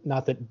organization.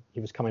 Not that he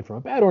was coming from a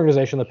bad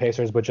organization, the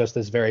Pacers, but just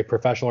this very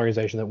professional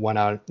organization that went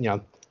out,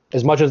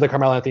 as much as the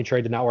Carmelo Anthony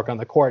trade did not work on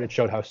the court, it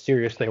showed how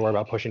serious they were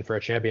about pushing for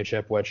a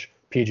championship, which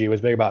PG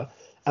was big about.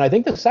 And I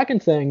think the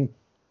second thing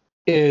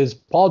is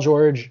Paul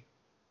George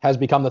has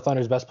become the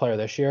Thunder's best player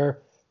this year,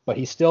 but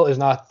he still is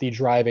not the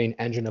driving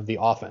engine of the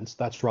offense.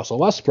 That's Russell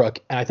Westbrook.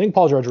 And I think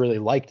Paul George really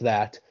liked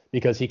that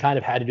because he kind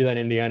of had to do that in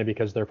Indiana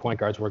because their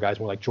point guards were guys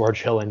more like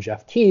George Hill and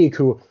Jeff Teague,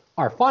 who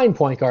are fine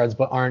point guards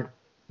but aren't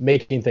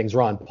making things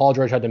run. Paul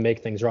George had to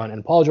make things run.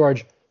 And Paul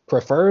George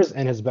prefers,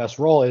 and his best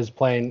role is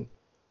playing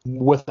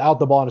without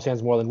the ball in his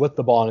hands more than with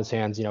the ball in his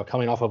hands,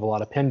 coming off of a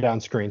lot of pin down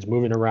screens,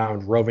 moving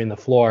around, roving the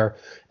floor.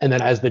 And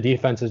then if the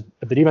defense is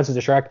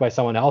distracted by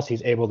someone else,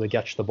 he's able to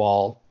catch the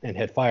ball and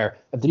hit fire.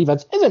 If the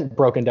defense isn't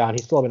broken down,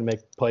 he's still able to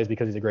make plays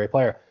because he's a great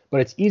player.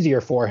 But it's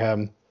easier for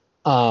him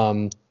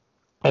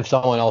if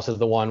someone else is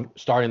the one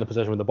starting the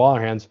position with the ball in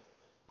their hands.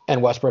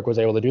 And Westbrook was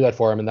able to do that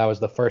for him. And that was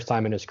the first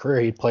time in his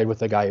career he'd played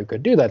with a guy who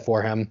could do that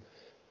for him.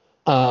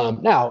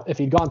 Now, if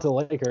he'd gone to the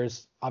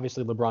Lakers,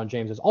 obviously LeBron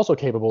James is also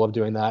capable of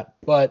doing that.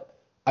 But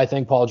I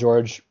think Paul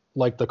George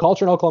liked the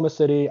culture in Oklahoma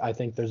City. I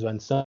think there's been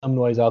some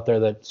noise out there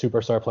that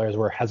superstar players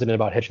were hesitant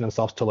about hitching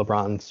themselves to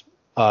LeBron's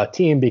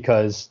team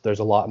because there's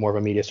a lot more of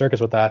a media circus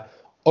with that.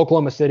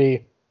 Oklahoma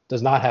City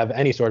does not have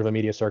any sort of a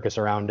media circus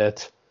around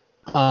it.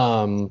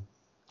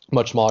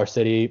 Much smaller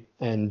city.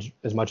 And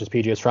as much as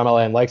PG is from LA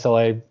and likes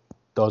LA,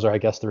 those are, I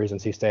guess, the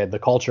reasons he stayed. The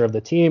culture of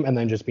the team, and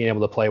then just being able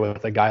to play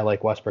with a guy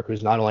like Westbrook,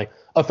 who's not only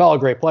a fellow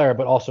great player,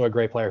 but also a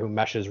great player who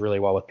meshes really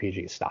well with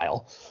PG's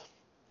style.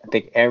 I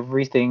think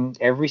every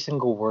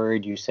single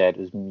word you said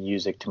was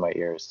music to my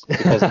ears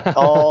because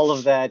all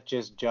of that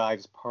just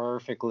jives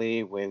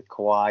perfectly with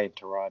Kawhi in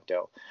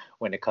Toronto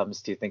when it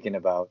comes to thinking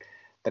about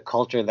the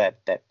culture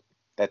that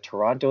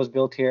Toronto has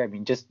built here. I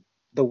mean, just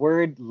the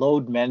word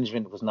load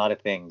management was not a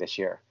thing this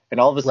year. And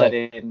all of a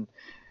sudden,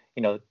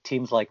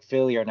 teams like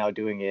Philly are now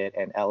doing it,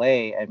 and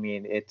LA. I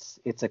mean,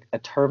 it's a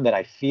term that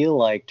I feel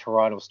like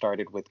Toronto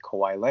started with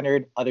Kawhi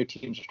Leonard. Other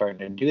teams are starting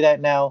to do that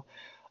now.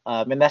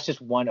 And that's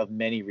just one of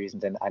many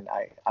reasons. And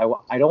I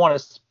don't want to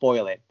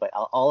spoil it, but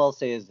all I'll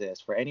say is this.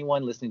 For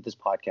anyone listening to this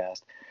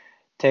podcast,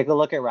 take a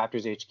look at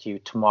Raptors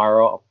HQ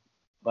tomorrow.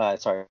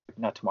 Sorry,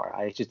 not tomorrow.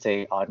 I should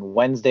say on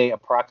Wednesday,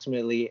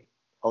 approximately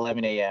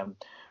 11 a.m.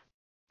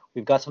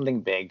 We've got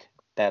something big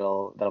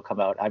that'll come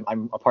out.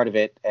 I'm a part of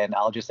it, and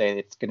I'll just say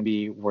it's going to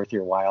be worth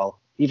your while,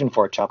 even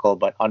for a chuckle.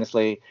 But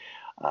honestly,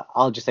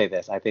 I'll just say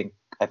this. I think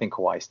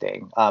Kawhi's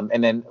staying.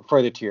 And then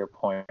further to your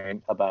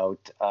point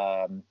about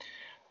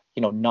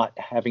not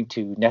having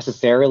to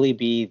necessarily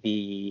be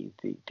the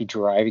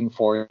driving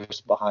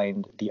force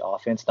behind the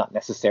offense, not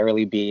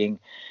necessarily being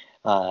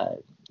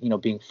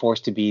being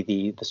forced to be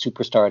the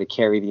superstar to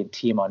carry the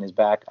team on his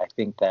back. I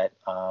think that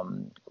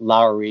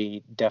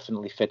Lowry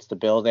definitely fits the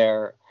bill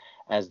there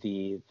as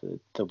the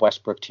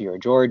Westbrook to your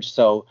George.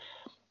 So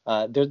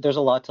there's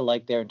a lot to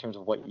like there in terms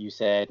of what you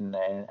said, and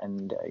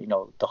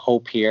the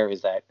hope here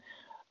is that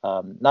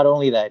not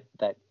only that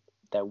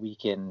we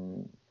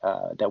can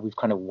that we've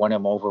kind of won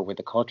him over with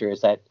the culture,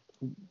 is that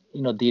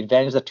the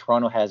advantage that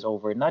Toronto has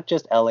over not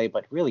just LA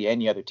but really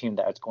any other team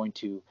that's going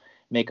to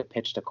make a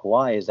pitch to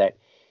Kawhi is that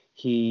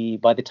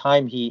by the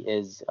time he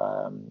is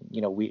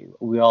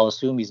we all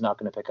assume he's not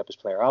going to pick up his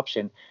player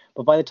option,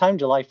 but by the time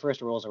July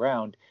 1st rolls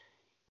around,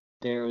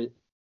 there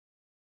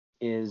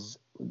is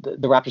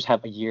the Raptors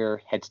have a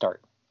year head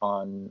start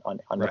on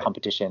the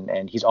competition,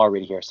 and he's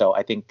already here. So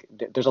I think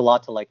there's a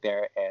lot to like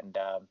there, and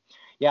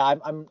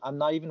I'm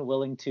not even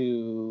willing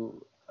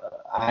to.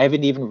 I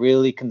haven't even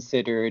really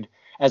considered,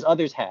 as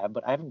others have,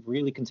 but I haven't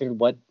really considered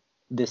what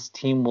this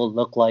team will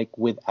look like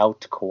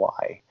without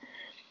Kawhi,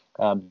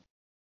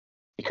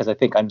 because I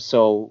think I'm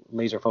so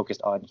laser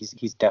focused on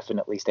he's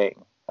definitely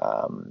staying.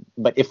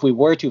 But if we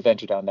were to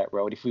venture down that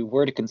road, if we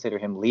were to consider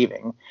him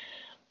leaving,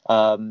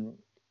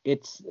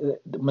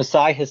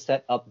 Masai has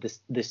set up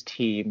this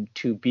team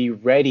to be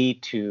ready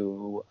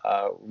to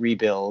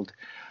rebuild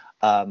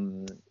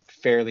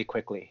fairly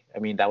quickly. I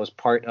mean, that was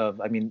part of.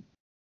 I mean,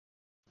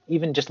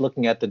 even just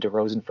looking at the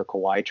DeRozan for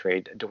Kawhi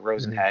trade,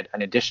 DeRozan had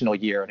an additional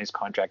year on his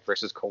contract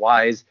versus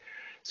Kawhi's,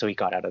 so he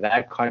got out of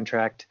that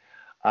contract.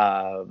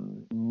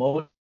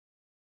 Most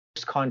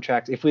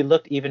contracts, if we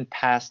looked even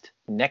past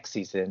next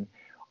season,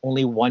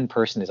 only one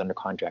person is under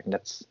contract, and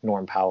that's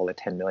Norm Powell at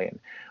 $10 million.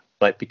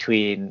 But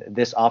between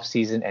this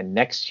offseason and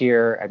next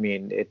year, I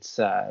mean,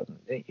 it's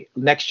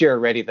next year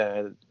already.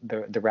 The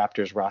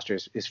Raptors roster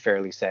is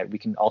fairly set. We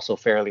can also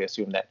fairly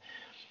assume that,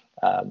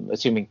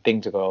 assuming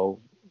things go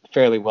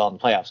fairly well in the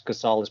playoffs,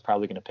 Gasol is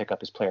probably going to pick up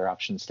his player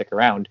option, stick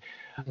around.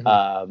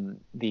 Mm-hmm.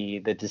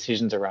 The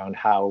decisions around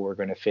how we're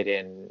going to fit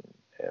in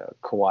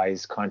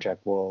Kawhi's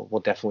contract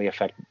will definitely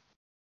affect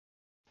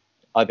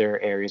other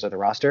areas of the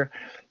roster.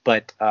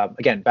 But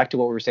again, back to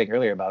what we were saying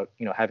earlier about,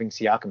 having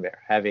Siakam there,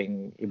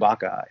 having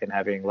Ibaka, and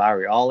having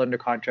Lowry all under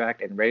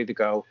contract and ready to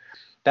go,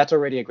 that's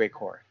already a great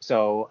core.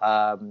 So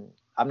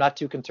I'm not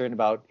too concerned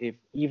about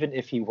even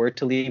if he were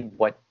to leave,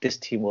 what this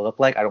team will look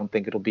like. I don't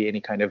think it'll be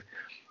any kind of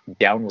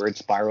downward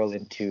spiral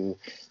into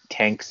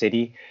tank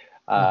city.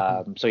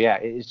 So yeah,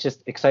 it's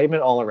just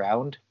excitement all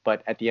around.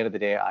 But at the end of the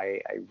day,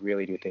 I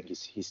really do think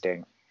he's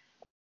staying.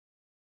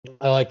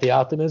 I like the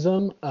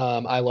optimism.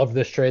 I love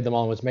this trade the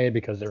moment was made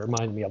because it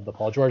reminded me of the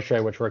Paul George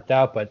trade, which worked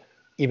out. But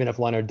even if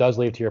Leonard does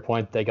leave, to your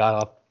point, they got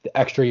off the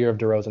extra year of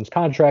DeRozan's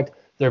contract.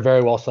 They're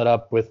very well set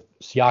up with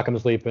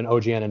Siakam's leap, and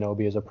OG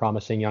Anunoby is a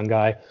promising young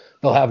guy.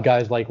 They'll have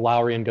guys like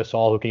Lowry and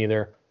Gasol who can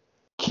either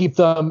keep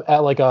them at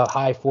like a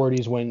high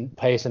 40s win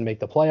pace and make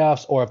the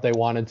playoffs, or if they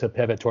wanted to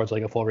pivot towards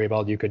like a full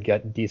rebuild, you could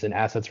get decent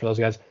assets for those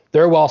guys.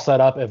 They're well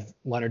set up if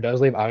Leonard does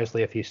leave.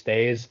 Obviously, if he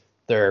stays,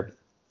 they're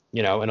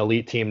an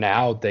elite team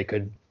now. They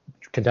could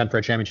contend for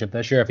a championship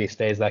this year. If he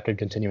stays, that could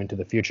continue into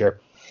the future.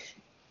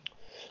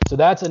 So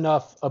that's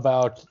enough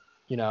about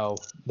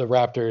the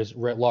Raptors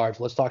writ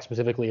large. Let's talk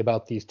specifically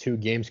about these two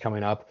games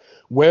coming up.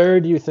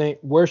 Where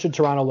should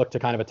Toronto look to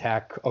kind of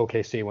attack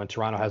OKC when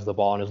Toronto has the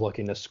ball and is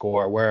looking to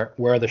score? Where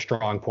are the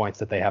strong points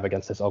that they have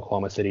against this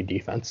Oklahoma City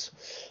defense?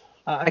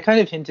 I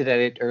kind of hinted at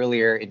it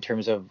earlier in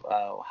terms of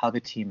how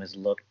the team has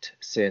looked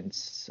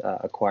since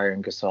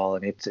acquiring Gasol,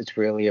 and it's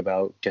really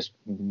about just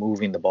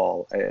moving the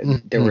ball.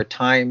 There were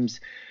times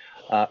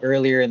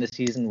earlier in the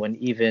season when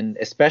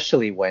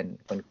especially when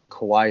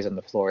Kawhi's on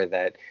the floor,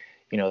 that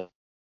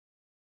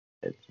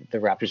the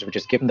Raptors would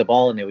just give him the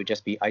ball and it would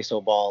just be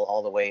ISO ball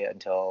all the way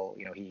until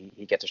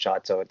he gets a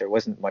shot. So there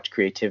wasn't much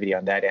creativity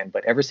on that end.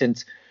 But ever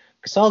since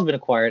Gasol's been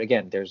acquired,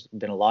 again, there's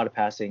been a lot of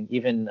passing.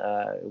 Even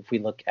if we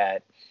look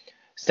at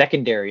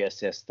secondary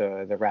assists,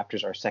 the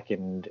Raptors are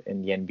second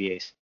in the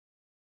NBA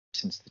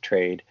since the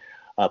trade.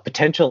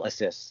 Potential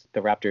assists,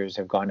 the Raptors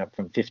have gone up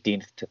from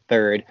 15th to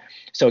 3rd.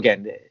 So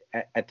again,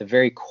 at the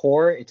very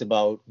core, it's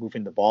about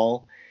moving the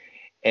ball.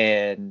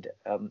 And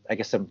I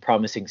guess some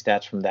promising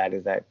stats from that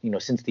is that,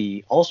 since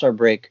the All-Star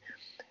break,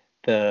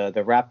 the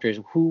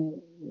Raptors,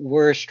 who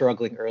were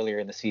struggling earlier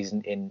in the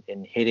season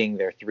in hitting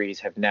their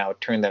threes, have now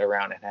turned that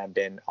around and have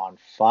been on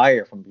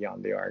fire from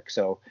beyond the arc.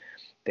 So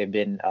they've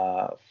been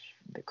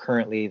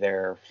currently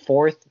they're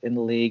 4th in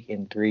the league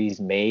in threes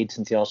made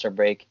since the All-Star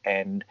break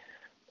and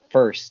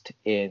 1st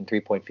in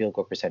three-point field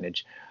goal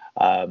percentage.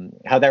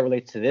 How that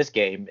relates to this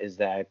game is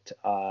that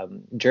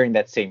during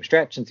that same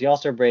stretch since the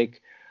All-Star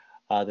break,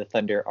 the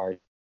Thunder are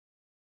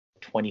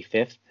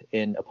 25th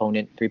in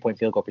opponent three-point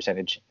field goal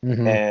percentage,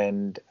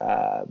 and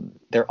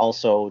they're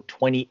also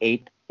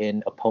 28th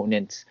in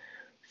opponents'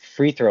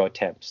 free throw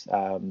attempts.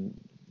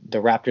 The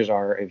Raptors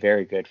are a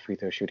very good free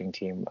throw shooting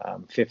team,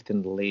 5th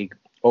in the league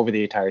over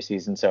the entire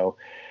season. So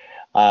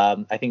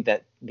I think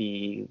that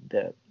the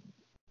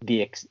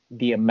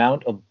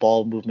amount of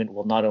ball movement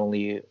will not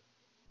only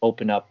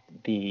open up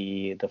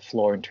the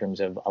floor in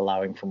terms of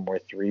allowing for more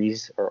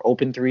threes or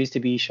open threes to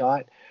be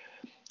shot.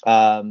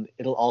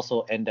 It'll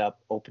also end up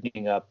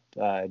opening up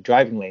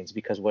driving lanes,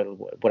 because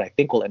what I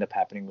think will end up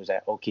happening was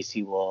that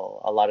OKC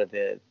a lot of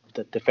the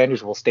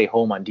defenders will stay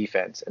home on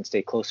defense and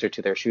stay closer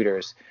to their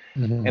shooters,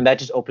 and that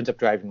just opens up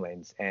driving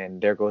lanes,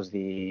 and there goes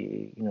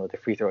the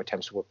free throw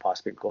attempts will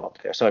possibly go up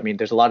there. So I mean,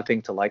 there's a lot of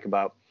things to like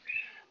about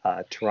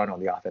Toronto on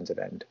the offensive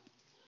end.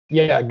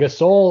 Yeah,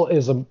 Gasol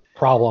is a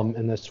problem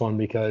in this one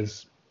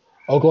because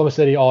Oklahoma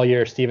City all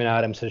year, Steven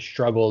Adams has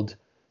struggled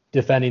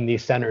defending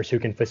these centers who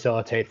can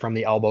facilitate from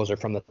the elbows or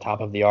from the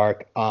top of the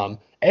arc.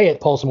 It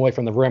pulls him away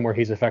from the rim where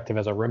he's effective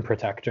as a rim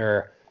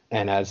protector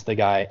and as the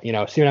guy,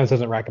 Steven Adams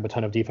doesn't rack up a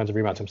ton of defensive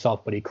rebounds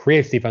himself, but he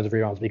creates defensive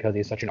rebounds because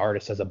he's such an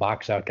artist as a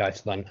box out guy.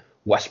 So then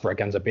Westbrook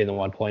ends up being the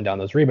one pulling down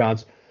those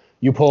rebounds.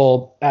 You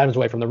pull Adams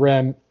away from the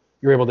rim,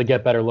 you're able to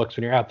get better looks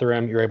when you're at the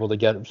rim. You're able to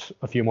get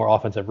a few more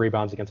offensive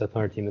rebounds against a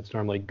Thunder team that's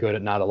normally good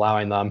at not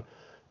allowing them.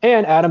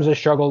 And Adams has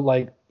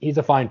struggled, he's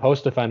a fine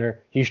post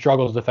defender. He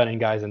struggles defending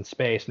guys in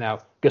space. Now,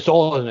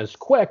 Gasol isn't as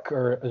quick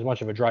or as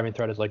much of a driving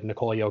threat as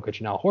Nikola Jokic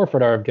and Al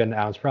Horford are of getting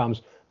Adams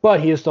problems, but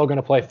he is still going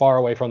to play far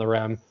away from the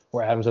rim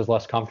where Adams is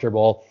less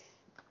comfortable.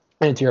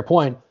 And to your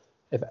point,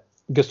 if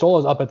Gasol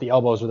is up at the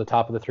elbows or the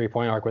top of the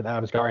three-point arc with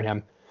Adams guarding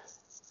him,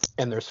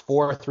 and there's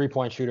 4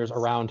 three-point shooters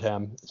around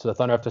him, so the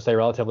Thunder have to stay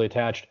relatively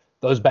attached,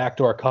 those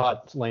backdoor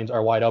cut lanes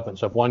are wide open.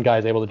 So if one guy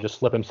is able to just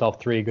slip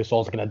himself 3,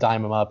 Gasol's going to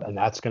dime him up, and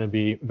that's going to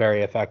be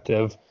very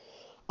effective.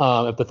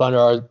 If the Thunder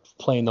are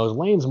playing those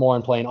lanes more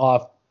and playing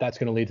off, that's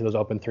going to lead to those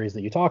open threes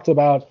that you talked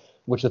about,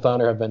 which the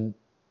Thunder have been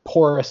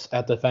porous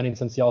at defending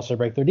since the All-Star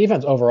break. Their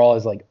defense overall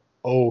is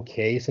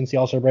okay since the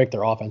All-Star break.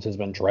 Their offense has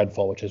been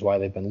dreadful, which is why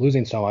they've been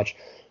losing so much.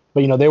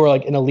 But, they were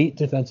like an elite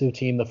defensive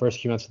team the first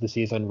few months of the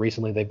season.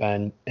 Recently, they've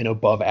been an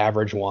above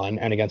average one,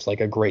 and against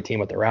like a great team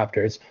with the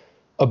Raptors.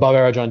 Above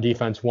average on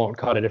defense won't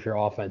cut it if your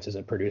offense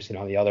isn't producing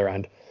on the other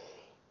end.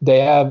 They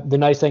have, the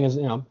nice thing is,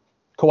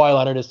 Kawhi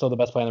Leonard is still the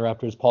best player in the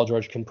Raptors. Paul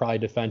George can probably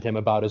defend him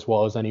about as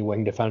well as any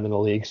wing defender in the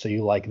league, so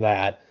you like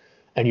that.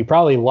 And you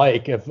probably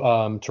like if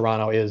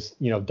Toronto is,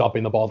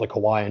 dumping the ball to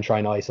Kawhi and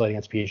trying to isolate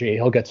against PG.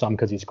 He'll get some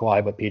because he's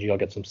Kawhi, but PG will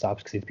get some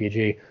stops because he's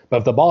PG. But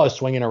if the ball is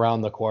swinging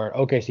around the court,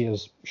 OKC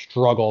has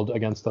struggled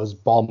against those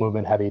ball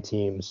movement heavy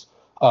teams.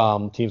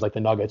 Teams like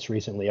the Nuggets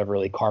recently have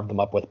really carved them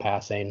up with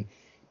passing.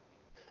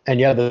 And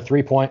yeah, the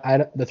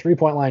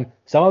 3-point line,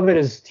 some of it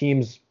is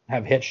teams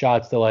have hit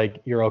shots to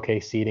like your okay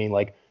seeding.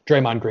 Like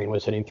Draymond Green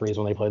was hitting threes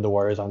when they played the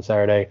Warriors on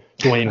Saturday.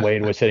 Dwayne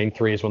Wade was hitting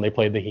threes when they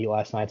played the Heat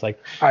last night. It's like,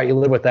 all right, you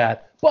live with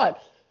that.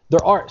 But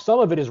there are some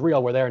of it is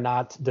real where they're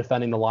not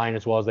defending the line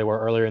as well as they were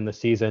earlier in the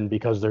season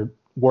because they're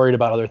worried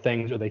about other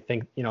things, or they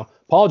think,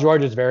 Paul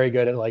George is very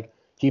good at like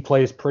he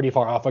plays pretty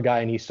far off a guy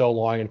and he's so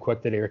long and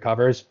quick that he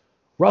recovers.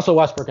 Russell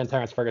Westbrook and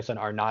Terrence Ferguson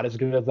are not as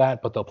good at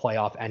that, but they'll play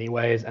off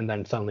anyways, and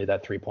then suddenly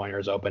that 3-pointer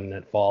is open and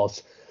it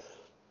falls.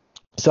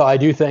 So I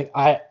do think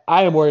I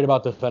am worried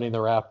about defending the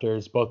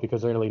Raptors, both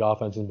because they're an elite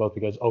offense and both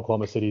because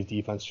Oklahoma City's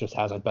defense just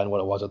hasn't been what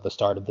it was at the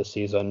start of the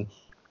season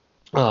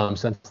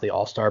since the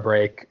All-Star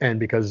break, and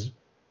because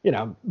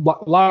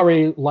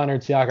Lowry,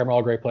 Leonard, Siakam are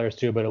all great players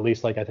too, but at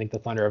least like I think the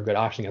Thunder have good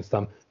options against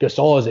them.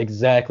 Gasol is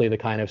exactly the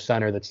kind of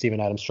center that Steven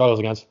Adams struggles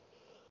against.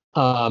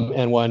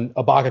 And when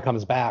Ibaka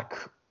comes back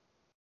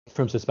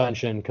from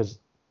suspension, because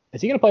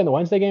is he going to play in the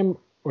Wednesday game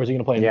or is he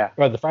going to play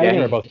or the Friday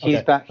game or both?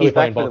 He's back for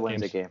the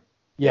Wednesday game.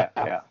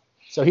 Yeah.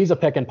 So he's a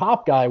pick and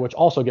pop guy, which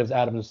also gives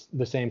Adams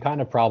the same kind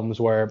of problems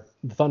where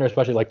the Thunder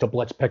especially like to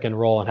blitz pick and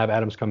roll and have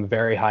Adams come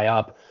very high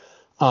up.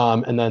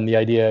 And then the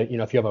idea,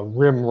 if you have a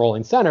rim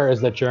rolling center,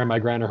 is that Jeremiah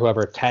Grant or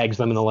whoever tags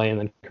them in the lane and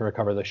then can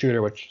recover the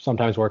shooter, which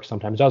sometimes works,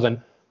 sometimes doesn't.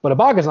 But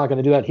Ibaka's not going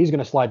to do that. He's going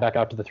to slide back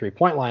out to the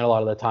 3-point line a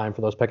lot of the time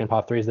for those pick and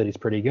pop threes that he's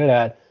pretty good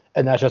at.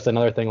 And that's just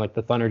another thing. Like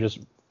the Thunder just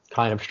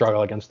kind of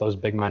struggle against those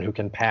big men who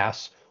can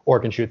pass or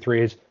can shoot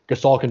threes.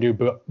 Gasol can do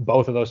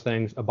both of those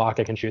things.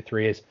 Ibaka can shoot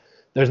threes.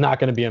 There's not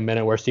going to be a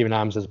minute where Steven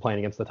Adams is playing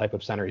against the type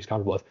of center he's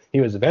comfortable with. He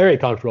was very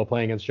comfortable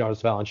playing against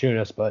Jonas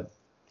Valanciunas, but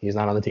he's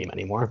not on the team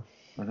anymore.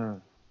 Mm-hmm.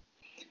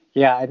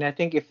 Yeah, and I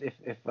think if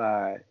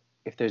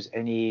there's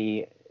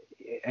any,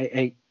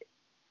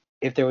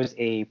 if there was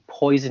a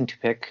poison to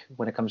pick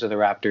when it comes to the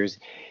Raptors,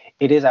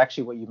 it is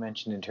actually what you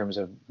mentioned in terms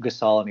of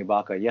Gasol and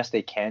Ibaka. Yes,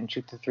 they can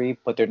shoot the three,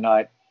 but they're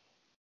not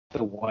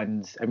the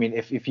ones. I mean,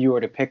 if you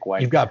were to pick one,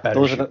 you've got better.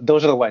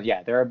 Those are the ones.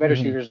 Yeah, there are better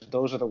shooters.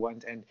 Those are the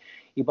ones. And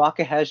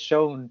Ibaka has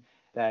shown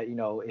that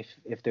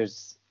if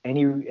there's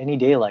any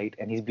daylight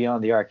and he's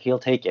beyond the arc, he'll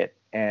take it.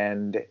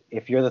 And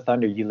if you're the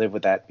Thunder, you live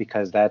with that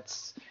because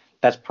that's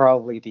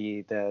probably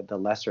the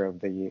lesser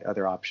of the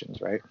other options,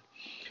 right?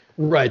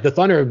 Right. The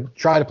Thunder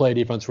try to play a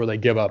defense where they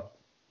give up,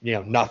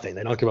 nothing.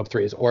 They don't give up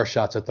threes or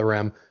shots at the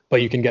rim,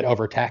 but you can get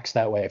overtaxed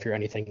that way if you're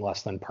anything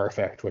less than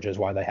perfect, which is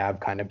why they have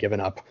kind of given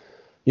up.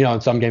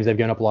 In some games they've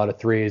given up a lot of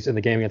threes. In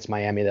the game against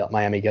Miami,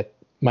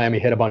 Miami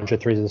hit a bunch of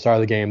threes at the start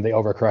of the game. They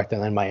overcorrected,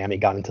 and then Miami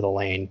got into the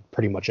lane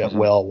pretty much at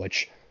will,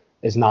 which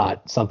is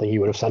not something you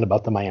would have said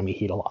about the Miami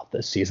Heat a lot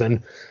this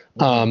season.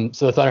 So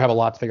the Thunder have a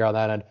lot to figure out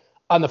that end.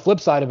 On the flip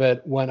side of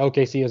it, when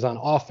OKC is on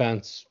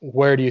offense,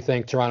 where do you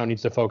think Toronto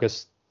needs to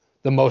focus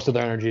the most of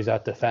their energies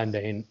at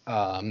defending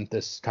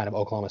this kind of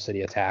Oklahoma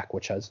City attack,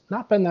 which has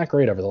not been that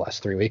great over the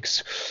last 3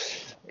 weeks?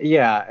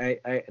 Yeah,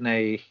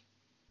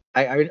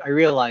 I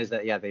realize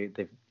that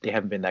they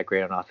haven't been that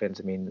great on offense.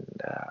 I mean,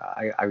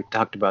 I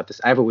talked about this.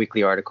 I have a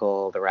weekly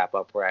article, the wrap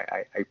up,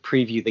 where I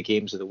preview the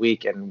games of the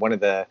week, and one of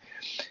the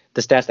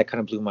stats that kind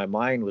of blew my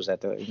mind was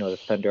that the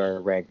Thunder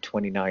are ranked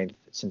 29th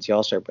since the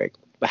All-Star break.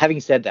 But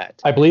having said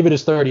that, I believe it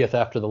is 30th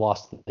after the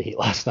loss to the Heat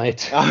last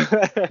night.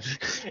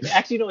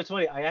 Actually, no, it's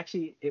funny.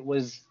 It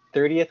was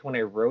 30th when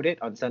I wrote it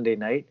on Sunday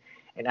night,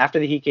 and after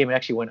the Heat game, it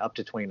actually went up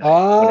to 29th.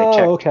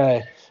 Oh,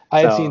 okay.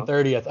 I had seen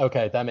 30th.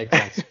 Okay, that makes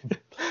sense.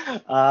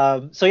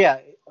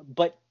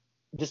 But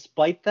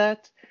despite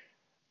that,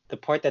 the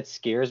part that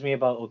scares me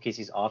about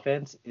OKC's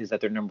offense is that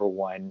they're number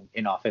one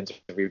in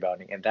offensive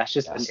rebounding, and that's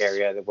just an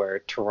area where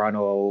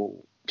Toronto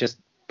just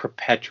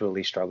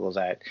perpetually struggles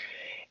at.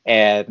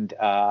 And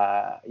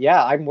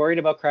I'm worried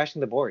about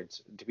crashing the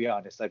boards, to be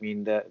honest. I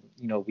mean,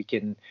 we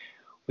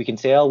can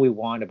say all we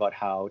want about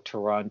how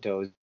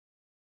Toronto's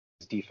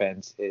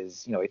defense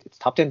is, it's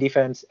top 10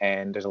 defense,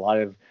 and there's a lot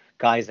of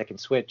guys that can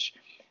switch.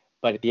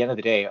 But at the end of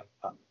the day,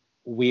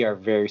 we are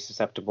very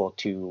susceptible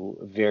to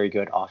very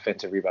good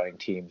offensive rebounding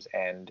teams.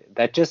 And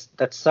that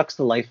sucks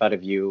the life out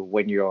of you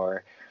when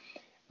you're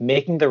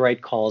making the right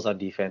calls on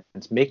defense,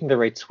 making the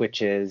right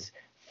switches,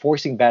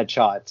 forcing bad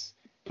shots,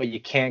 but you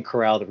can't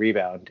corral the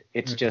rebound.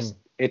 It's just,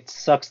 it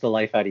sucks the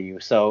life out of you.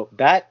 So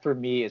that for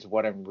me is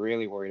what I'm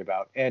really worried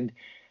about. And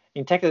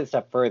in taking it a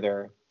step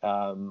further,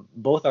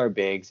 both our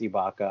bigs,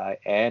 Ibaka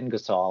and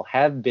Gasol,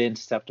 have been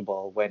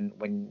susceptible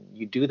when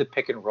you do the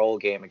pick and roll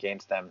game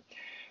against them.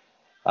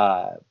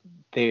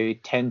 they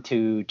tend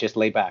to just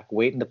lay back,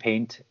 wait in the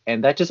paint,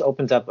 and that just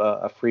opens up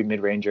a free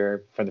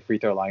mid-ranger from the free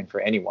throw line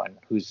for anyone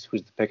who's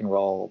the pick and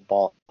roll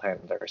ball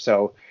handler.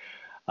 So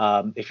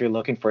if you're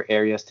looking for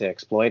areas to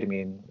exploit, I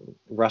mean,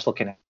 Russell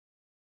can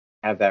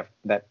have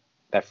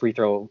that free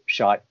throw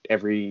shot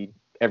every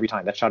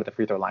time, that shot at the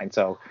free throw line.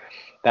 So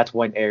that's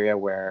one area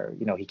where,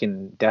 you know, he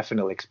can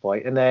definitely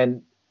exploit. And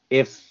then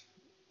if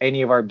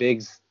any of our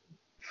bigs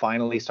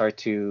finally start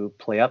to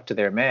play up to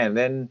their man,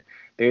 then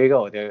there you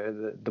go.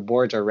 The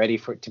boards are ready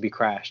for it to be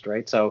crashed,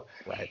 right? So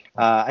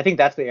I think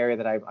that's the area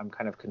that I'm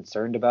kind of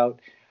concerned about.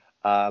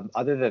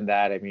 Other than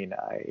that, I mean,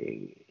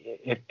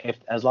 if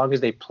as long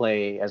as they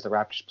play as the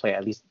Raptors play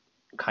at least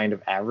kind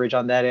of average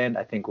on that end,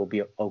 I think we'll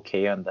be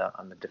okay on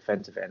the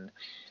defensive end.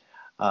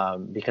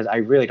 Because I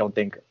really don't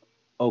think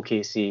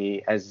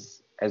OKC,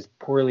 as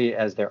poorly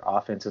as their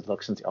offense has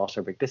looked since the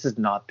All-Star break, this is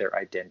not their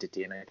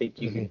identity. And I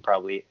think you can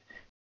probably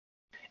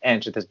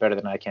answer this better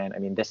than I can. I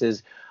mean, this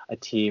is a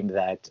team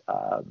that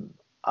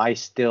I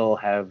still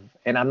have,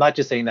 and I'm not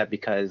just saying that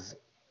because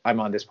I'm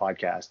on this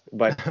podcast,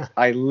 but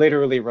I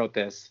literally wrote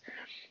this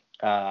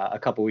a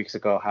couple weeks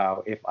ago,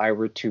 how if I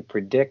were to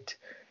predict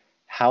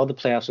how the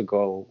playoffs would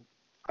go,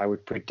 I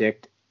would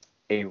predict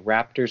a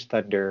Raptors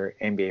Thunder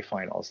NBA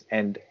Finals.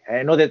 And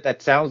I know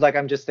that sounds like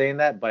I'm just saying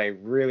that, but I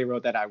really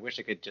wrote that. I wish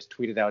I could just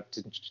tweet it out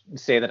to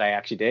say that I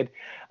actually did.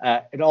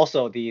 And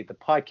also the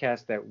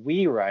podcast that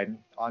we run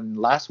on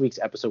last week's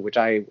episode, which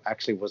I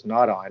actually was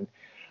not on,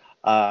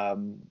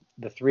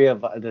 the three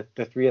of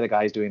the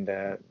guys doing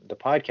the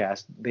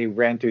podcast, they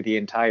ran through the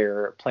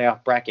entire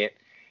playoff bracket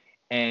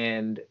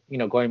and, you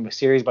know, going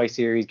series by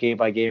series, game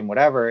by game,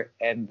 whatever.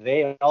 And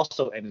they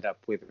also ended up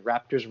with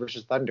Raptors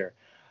versus Thunder.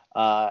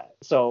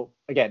 So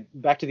again,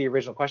 back to the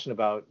original question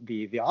about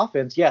the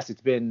offense. Yes, it's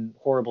been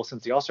horrible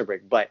since the All-Star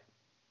break, but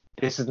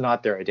this is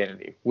not their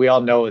identity. We all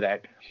know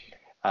that,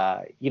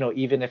 you know,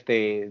 even if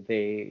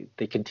they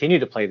continue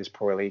to play this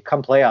poorly,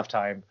 come playoff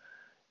time,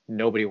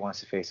 nobody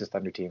wants to face this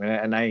Thunder team.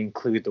 And I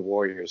include the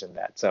Warriors in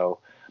that. So,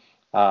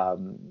 I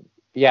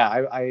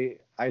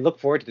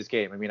look forward to this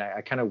game. I mean, I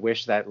kind of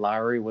wish that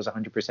Lowry was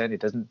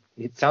 100%.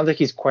 It sounds like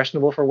he's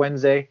questionable for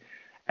Wednesday.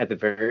 At the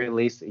very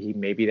least, he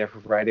may be there for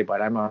Friday,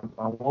 but I'm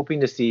hoping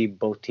to see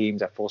both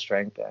teams at full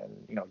strength and,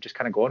 you know, just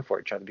kind of going for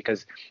each other,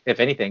 because if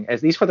anything,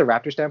 at least for the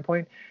Raptors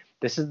standpoint,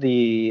 this is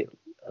the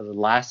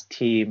last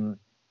team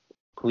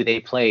who they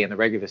play in the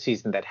regular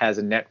season that has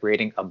a net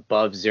rating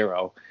above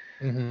 0.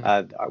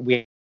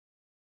 We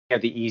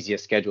have the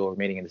easiest schedule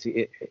remaining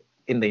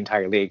in the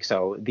entire league.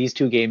 So these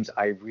two games,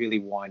 I really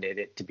wanted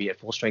it to be at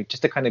full strength,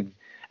 just to kind of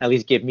at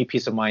least give me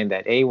peace of mind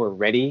that A, we're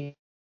ready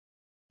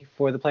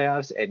for the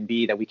playoffs, and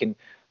B, that we can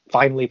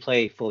finally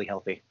play fully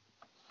healthy.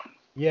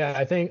 Yeah,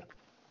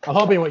 I'm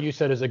hoping what you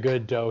said is a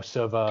good dose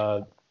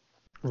of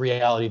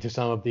reality to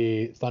some of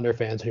the Thunder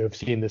fans who have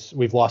seen this.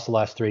 We've lost the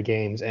last 3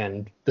 games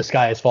and the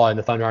sky is falling.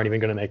 The Thunder aren't even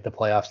going to make the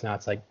playoffs now.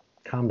 It's like,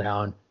 calm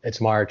down.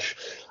 It's March.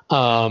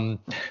 So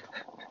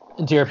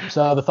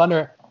the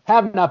Thunder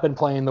have not been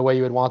playing the way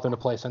you would want them to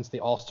play since the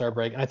All-Star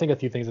break. And I think a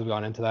few things have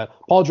gone into that.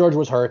 Paul George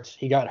was hurt.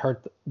 He got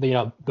hurt.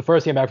 The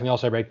first game back from the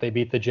All-Star break, they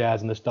beat the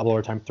Jazz in this double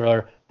overtime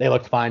thriller. They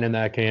looked fine in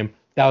that game.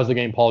 That was the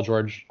game Paul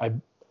George,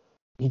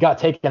 he got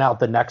taken out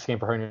the next game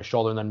for hurting his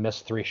shoulder and then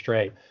missed 3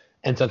 straight.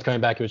 And since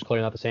coming back, he was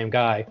clearly not the same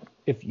guy.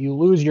 If you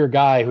lose your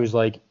guy who's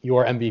like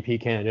your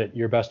MVP candidate,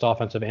 your best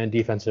offensive and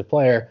defensive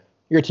player,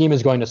 your team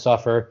is going to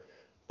suffer.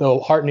 The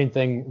heartening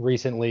thing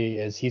recently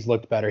is he's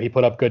looked better. He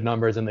put up good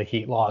numbers in the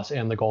Heat loss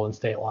and the Golden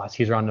State loss.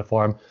 He's running the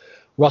form.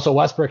 Russell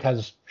Westbrook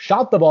has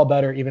shot the ball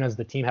better, even as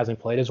the team hasn't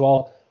played as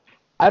well.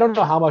 I don't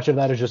know how much of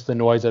that is just the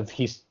noise of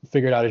he's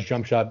figured out his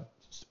jump shot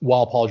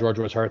while Paul George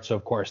was hurt, so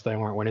of course they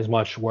weren't winning as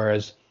much.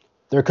 Whereas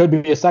there could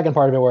be a second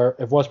part of it where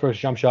if Westbrook's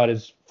jump shot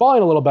is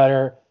falling a little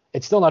better,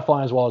 it's still not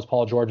falling as well as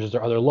Paul George's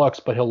or other looks,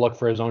 but he'll look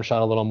for his own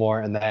shot a little more,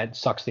 and that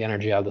sucks the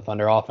energy out of the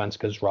Thunder offense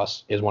because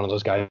Russ is one of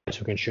those guys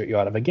who can shoot you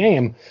out of a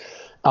game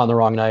on the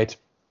wrong night.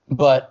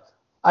 But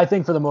I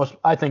think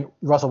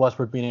Russell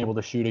Westbrook being able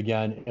to shoot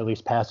again, at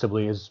least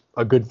passively, is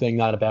a good thing,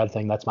 not a bad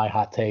thing. That's my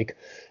hot take.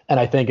 And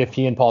I think if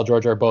he and Paul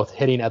George are both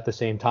hitting at the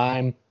same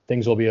time,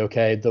 things will be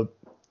okay. The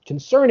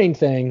concerning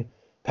thing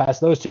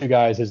past those two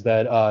guys is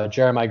that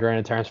Jeremiah Grant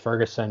and Terrence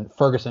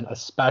Ferguson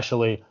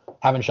especially,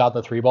 haven't shot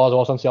the 3 ball as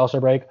well since the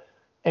All-Star break.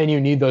 And you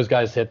need those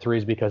guys to hit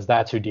threes because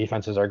that's who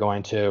defenses are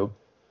going to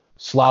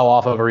slough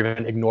off of or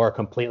even ignore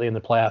completely in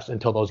the playoffs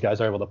until those guys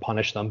are able to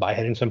punish them by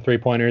hitting some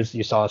 3-pointers.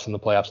 You saw this in the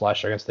playoffs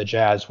last year against the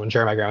Jazz when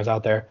Jeremiah Grant was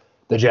out there.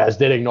 The Jazz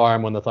did ignore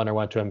him when the Thunder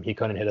went to him. He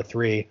couldn't hit a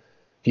 3.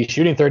 He's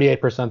shooting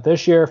 38%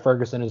 this year.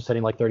 Ferguson is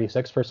hitting like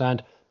 36%.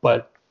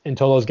 But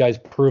until those guys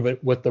prove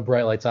it with the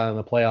bright lights on in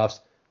the playoffs,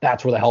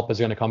 that's where the help is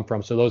going to come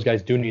from. So those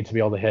guys do need to be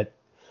able to hit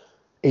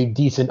a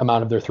decent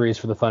amount of their threes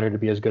for the Thunder to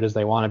be as good as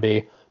they want to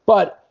be.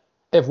 But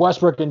if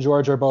Westbrook and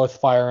George are both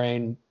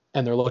firing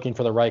and they're looking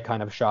for the right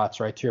kind of shots,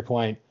 right, to your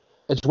point,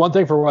 it's one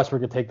thing for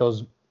Westbrook to take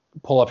those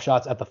pull-up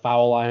shots at the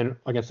foul line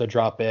against a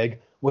drop big.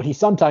 What he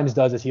sometimes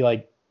does is he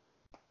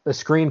the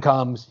screen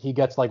comes, he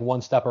gets like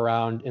one step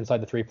around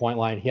inside the 3-point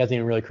line. He hasn't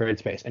even really created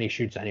space, and he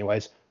shoots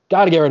anyways.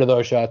 Got to get rid of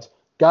those shots.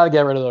 Got to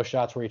get rid of those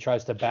shots where he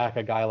tries to back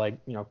a guy like,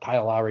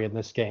 Kyle Lowry in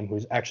this game,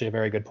 who's actually a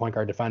very good point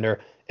guard defender,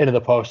 into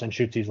the post and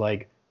shoots these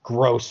like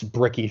gross,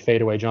 bricky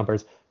fadeaway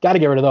jumpers. Got to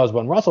get rid of those.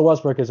 When Russell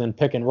Westbrook is in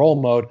pick and roll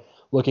mode,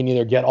 looking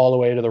either get all the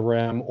way to the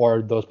rim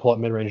or those pull-up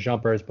mid-range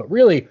jumpers, but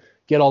really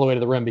get all the way to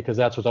the rim because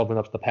that's what's opened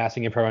up the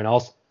passing game for everyone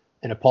else.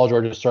 And if Paul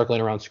George is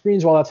circling around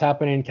screens while that's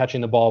happening, catching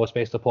the ball with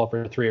space to pull up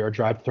for 3 or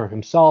drive through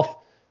himself,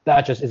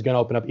 that just is going to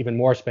open up even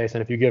more space.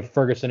 And if you give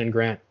Ferguson and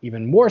Grant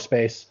even more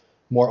space,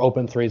 more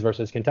open threes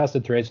versus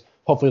contested threes,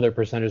 hopefully their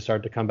percentages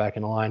start to come back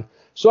in line.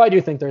 So I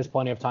do think there's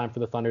plenty of time for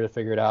the Thunder to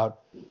figure it out.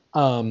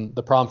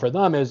 The problem for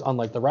them is,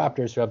 unlike the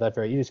Raptors, who have that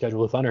very easy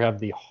schedule, the Thunder have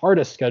the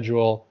hardest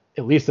schedule,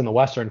 at least in the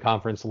Western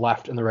Conference,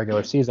 left in the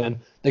regular season.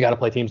 They got to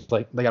play teams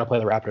like, they got to play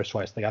the Raptors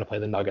twice. They got to play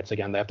the Nuggets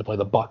again. They have to play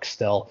the Bucks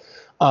still.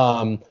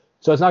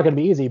 So it's not going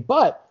to be easy,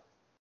 but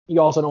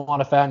you also don't want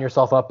to fatten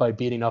yourself up by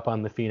beating up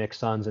on the Phoenix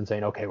Suns and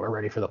saying, okay, we're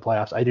ready for the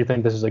playoffs. I do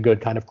think this is a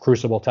good kind of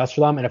crucible test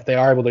for them. And if they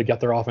are able to get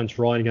their offense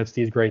rolling against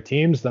these great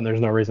teams, then there's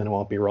no reason it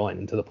won't be rolling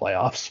into the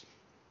playoffs.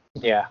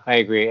 Yeah, I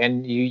agree.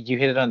 And you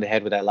hit it on the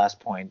head with that last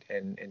point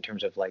in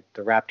terms of like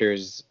the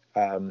Raptors,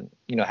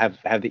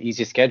 have the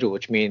easiest schedule,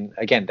 which means,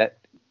 again, that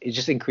it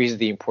just increases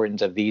the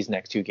importance of these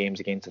next 2 games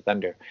against the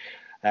Thunder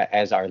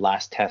as our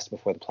last test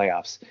before the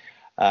playoffs.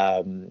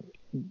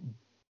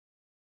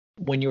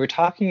 When you were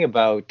talking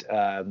about,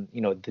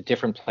 the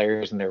different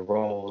players and their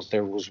roles,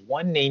 there was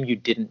one name you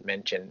didn't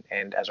mention.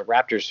 And as a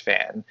Raptors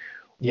fan,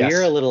 yes,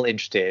 we're a little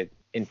interested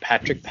in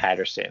Patrick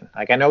Patterson.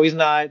 Like, I know he's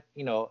not,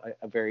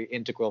 a very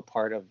integral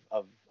part of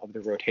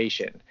the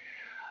rotation.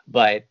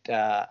 But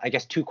I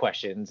guess 2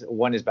 questions.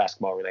 One is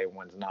basketball related,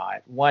 one's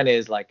not. One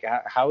is like,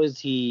 how has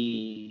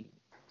he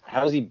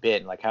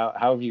been? Like, how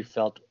have you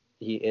felt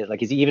he is?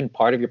 Like, is he even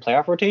part of your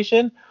playoff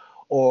rotation?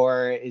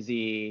 Or is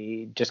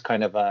he just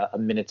kind of a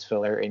minutes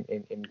filler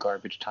in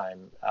garbage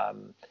time?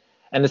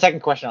 And the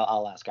second question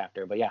I'll ask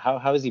after. But yeah, how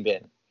has he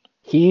been?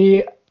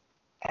 He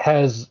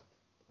has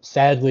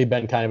sadly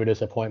been kind of a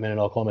disappointment in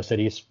Oklahoma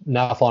City. He's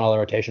now fallen out of the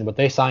rotation, but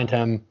they signed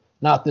him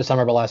not this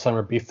summer, but last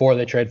summer before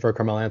they traded for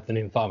Carmelo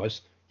Anthony and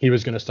thought he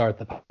was going to start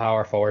the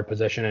power forward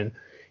position. And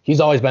he's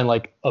always been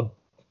like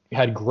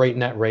had great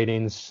net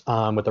ratings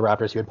with the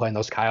Raptors. He would play in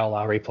those Kyle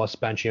Lowry plus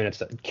bench units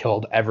that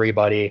killed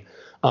everybody.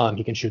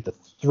 He can shoot the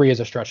 3 as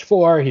a stretch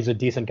 4. He's a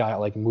decent guy at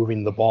like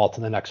moving the ball to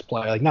the next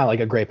play. Like, not like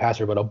a great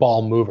passer, but a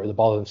ball mover. The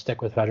ball doesn't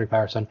stick with Patrick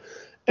Patterson,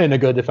 and a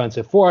good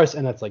defensive force.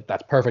 And that's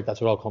perfect.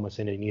 That's what Oklahoma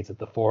City needs at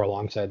the 4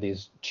 alongside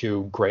these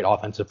 2 great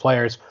offensive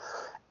players.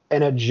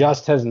 And it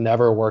just has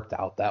never worked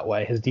out that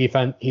way. His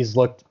defense, he's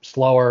looked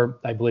slower.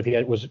 I believe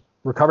he was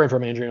recovering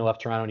from an injury and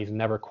left Toronto, and he's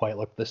never quite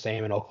looked the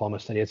same in Oklahoma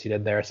City as he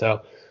did there.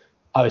 So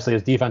obviously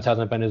his defense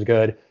hasn't been as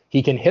good.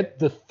 He can hit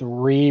the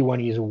 3 when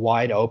he's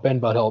wide open,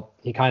 but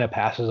he kind of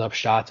passes up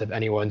shots if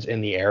anyone's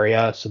in the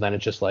area. So then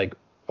it's just like,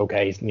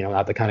 okay, he's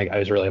not the kind of guy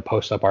who's really a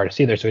post-up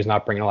artist either, so he's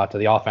not bringing a lot to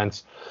the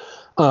offense.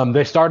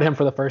 They started him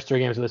for the first 3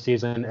 games of the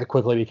season. It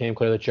quickly became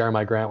clear that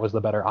Jeremiah Grant was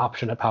the better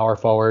option at power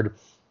forward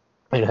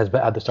and has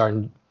had the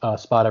starting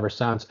spot ever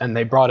since. And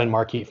they brought in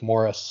Markieff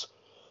Morris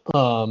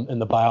in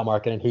the buyout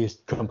market, and he's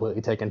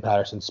completely taken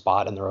Patterson's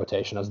spot in the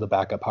rotation as the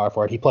backup power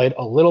forward. He played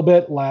a little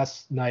bit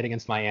last night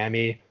against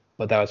Miami,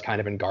 but that was kind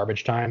of in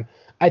garbage time.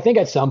 I think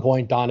at some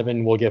point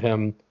Donovan will give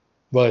him,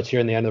 whether it's here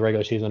in the end of the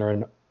regular season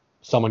or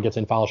someone gets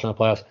in foul shot in the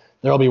playoffs,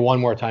 there will be one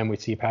more time we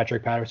see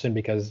Patrick Patterson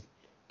because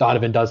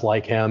Donovan does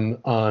like him.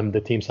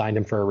 The team signed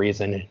him for a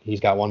reason.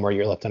 He's got 1 more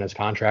year left on his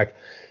contract.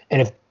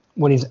 And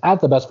when he's at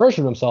the best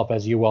version of himself,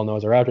 as you well know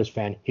as a Raptors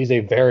fan, he's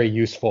a very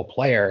useful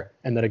player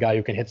and then a guy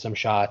who can hit some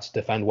shots,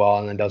 defend well,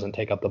 and then doesn't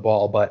take up the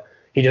ball. But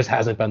he just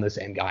hasn't been the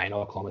same guy in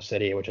Oklahoma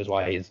City, which is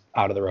why he's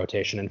out of the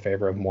rotation in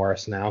favor of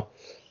Morris now.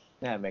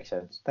 Yeah, it makes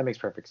sense. That makes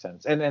perfect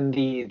sense. And then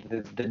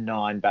the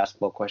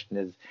non-basketball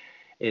question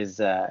is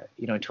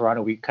in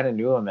Toronto, we kind of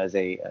knew him as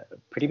a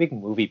pretty big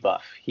movie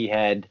buff. He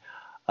had,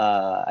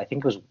 I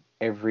think it was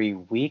every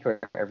week or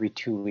every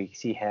 2 weeks,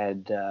 he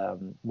had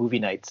movie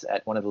nights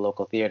at one of the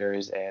local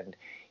theaters, and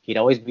he'd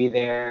always be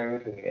there,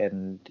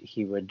 and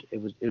it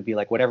would be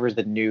like whatever is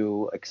the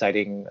new,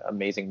 exciting,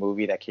 amazing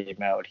movie that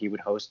came out, he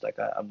would host like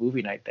a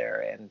movie night there,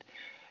 and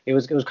it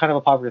was kind of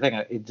a popular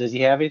thing. Does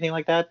he have anything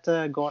like that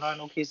going on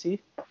in OKC?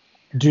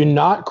 Do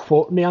not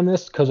quote me on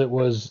this because it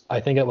was, I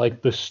think, at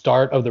like the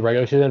start of the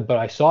regular season, but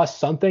I saw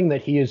something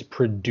that he is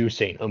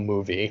producing a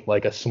movie,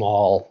 like a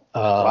small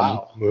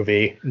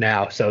movie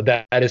now. So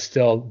that is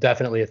still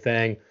definitely a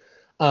thing.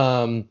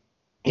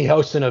 He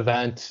hosts an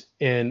event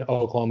in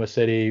Oklahoma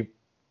City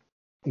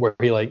where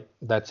he like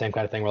that same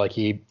kind of thing where like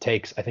he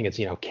takes, I think it's,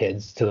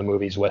 kids to the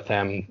movies with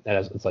him.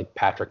 It's like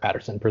Patrick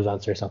Patterson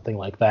Presents or something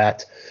like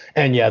that.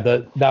 And yeah,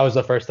 that was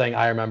the first thing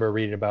I remember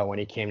reading about when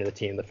he came to the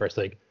team. The first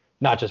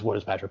not just what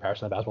is Patrick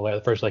Patterson, a basketball player.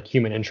 The first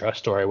human interest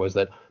story was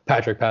that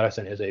Patrick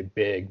Patterson is a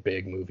big,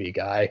 big movie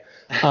guy.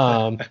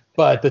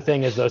 But the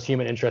thing is, those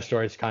human interest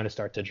stories kind of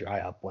start to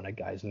dry up when a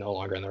guy's no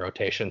longer in the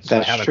rotation. So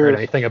I haven't heard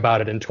anything about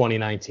it in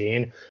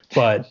 2019.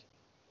 But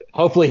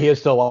hopefully he is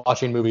still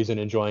watching movies and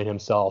enjoying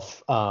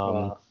himself.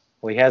 Well,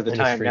 he has the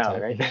time now,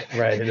 right?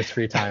 Right, in his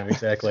free time,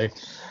 exactly.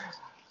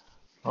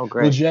 Oh,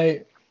 great. Well,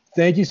 Jay,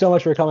 thank you so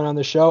much for coming on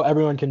the show.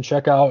 Everyone can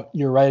check out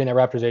your writing at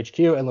Raptors HQ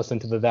and listen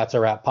to the That's a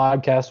Wrap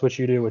podcast, which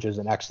you do, which is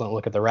an excellent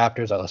look at the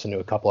Raptors. I listened to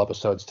a couple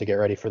episodes to get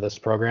ready for this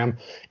program.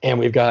 And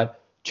we've got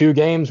 2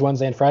 games,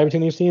 Wednesday and Friday,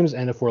 between these teams.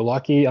 And if we're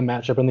lucky, a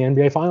matchup in the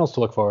NBA Finals to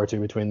look forward to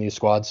between these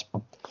squads.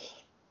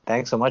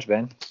 Thanks so much,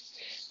 Ben.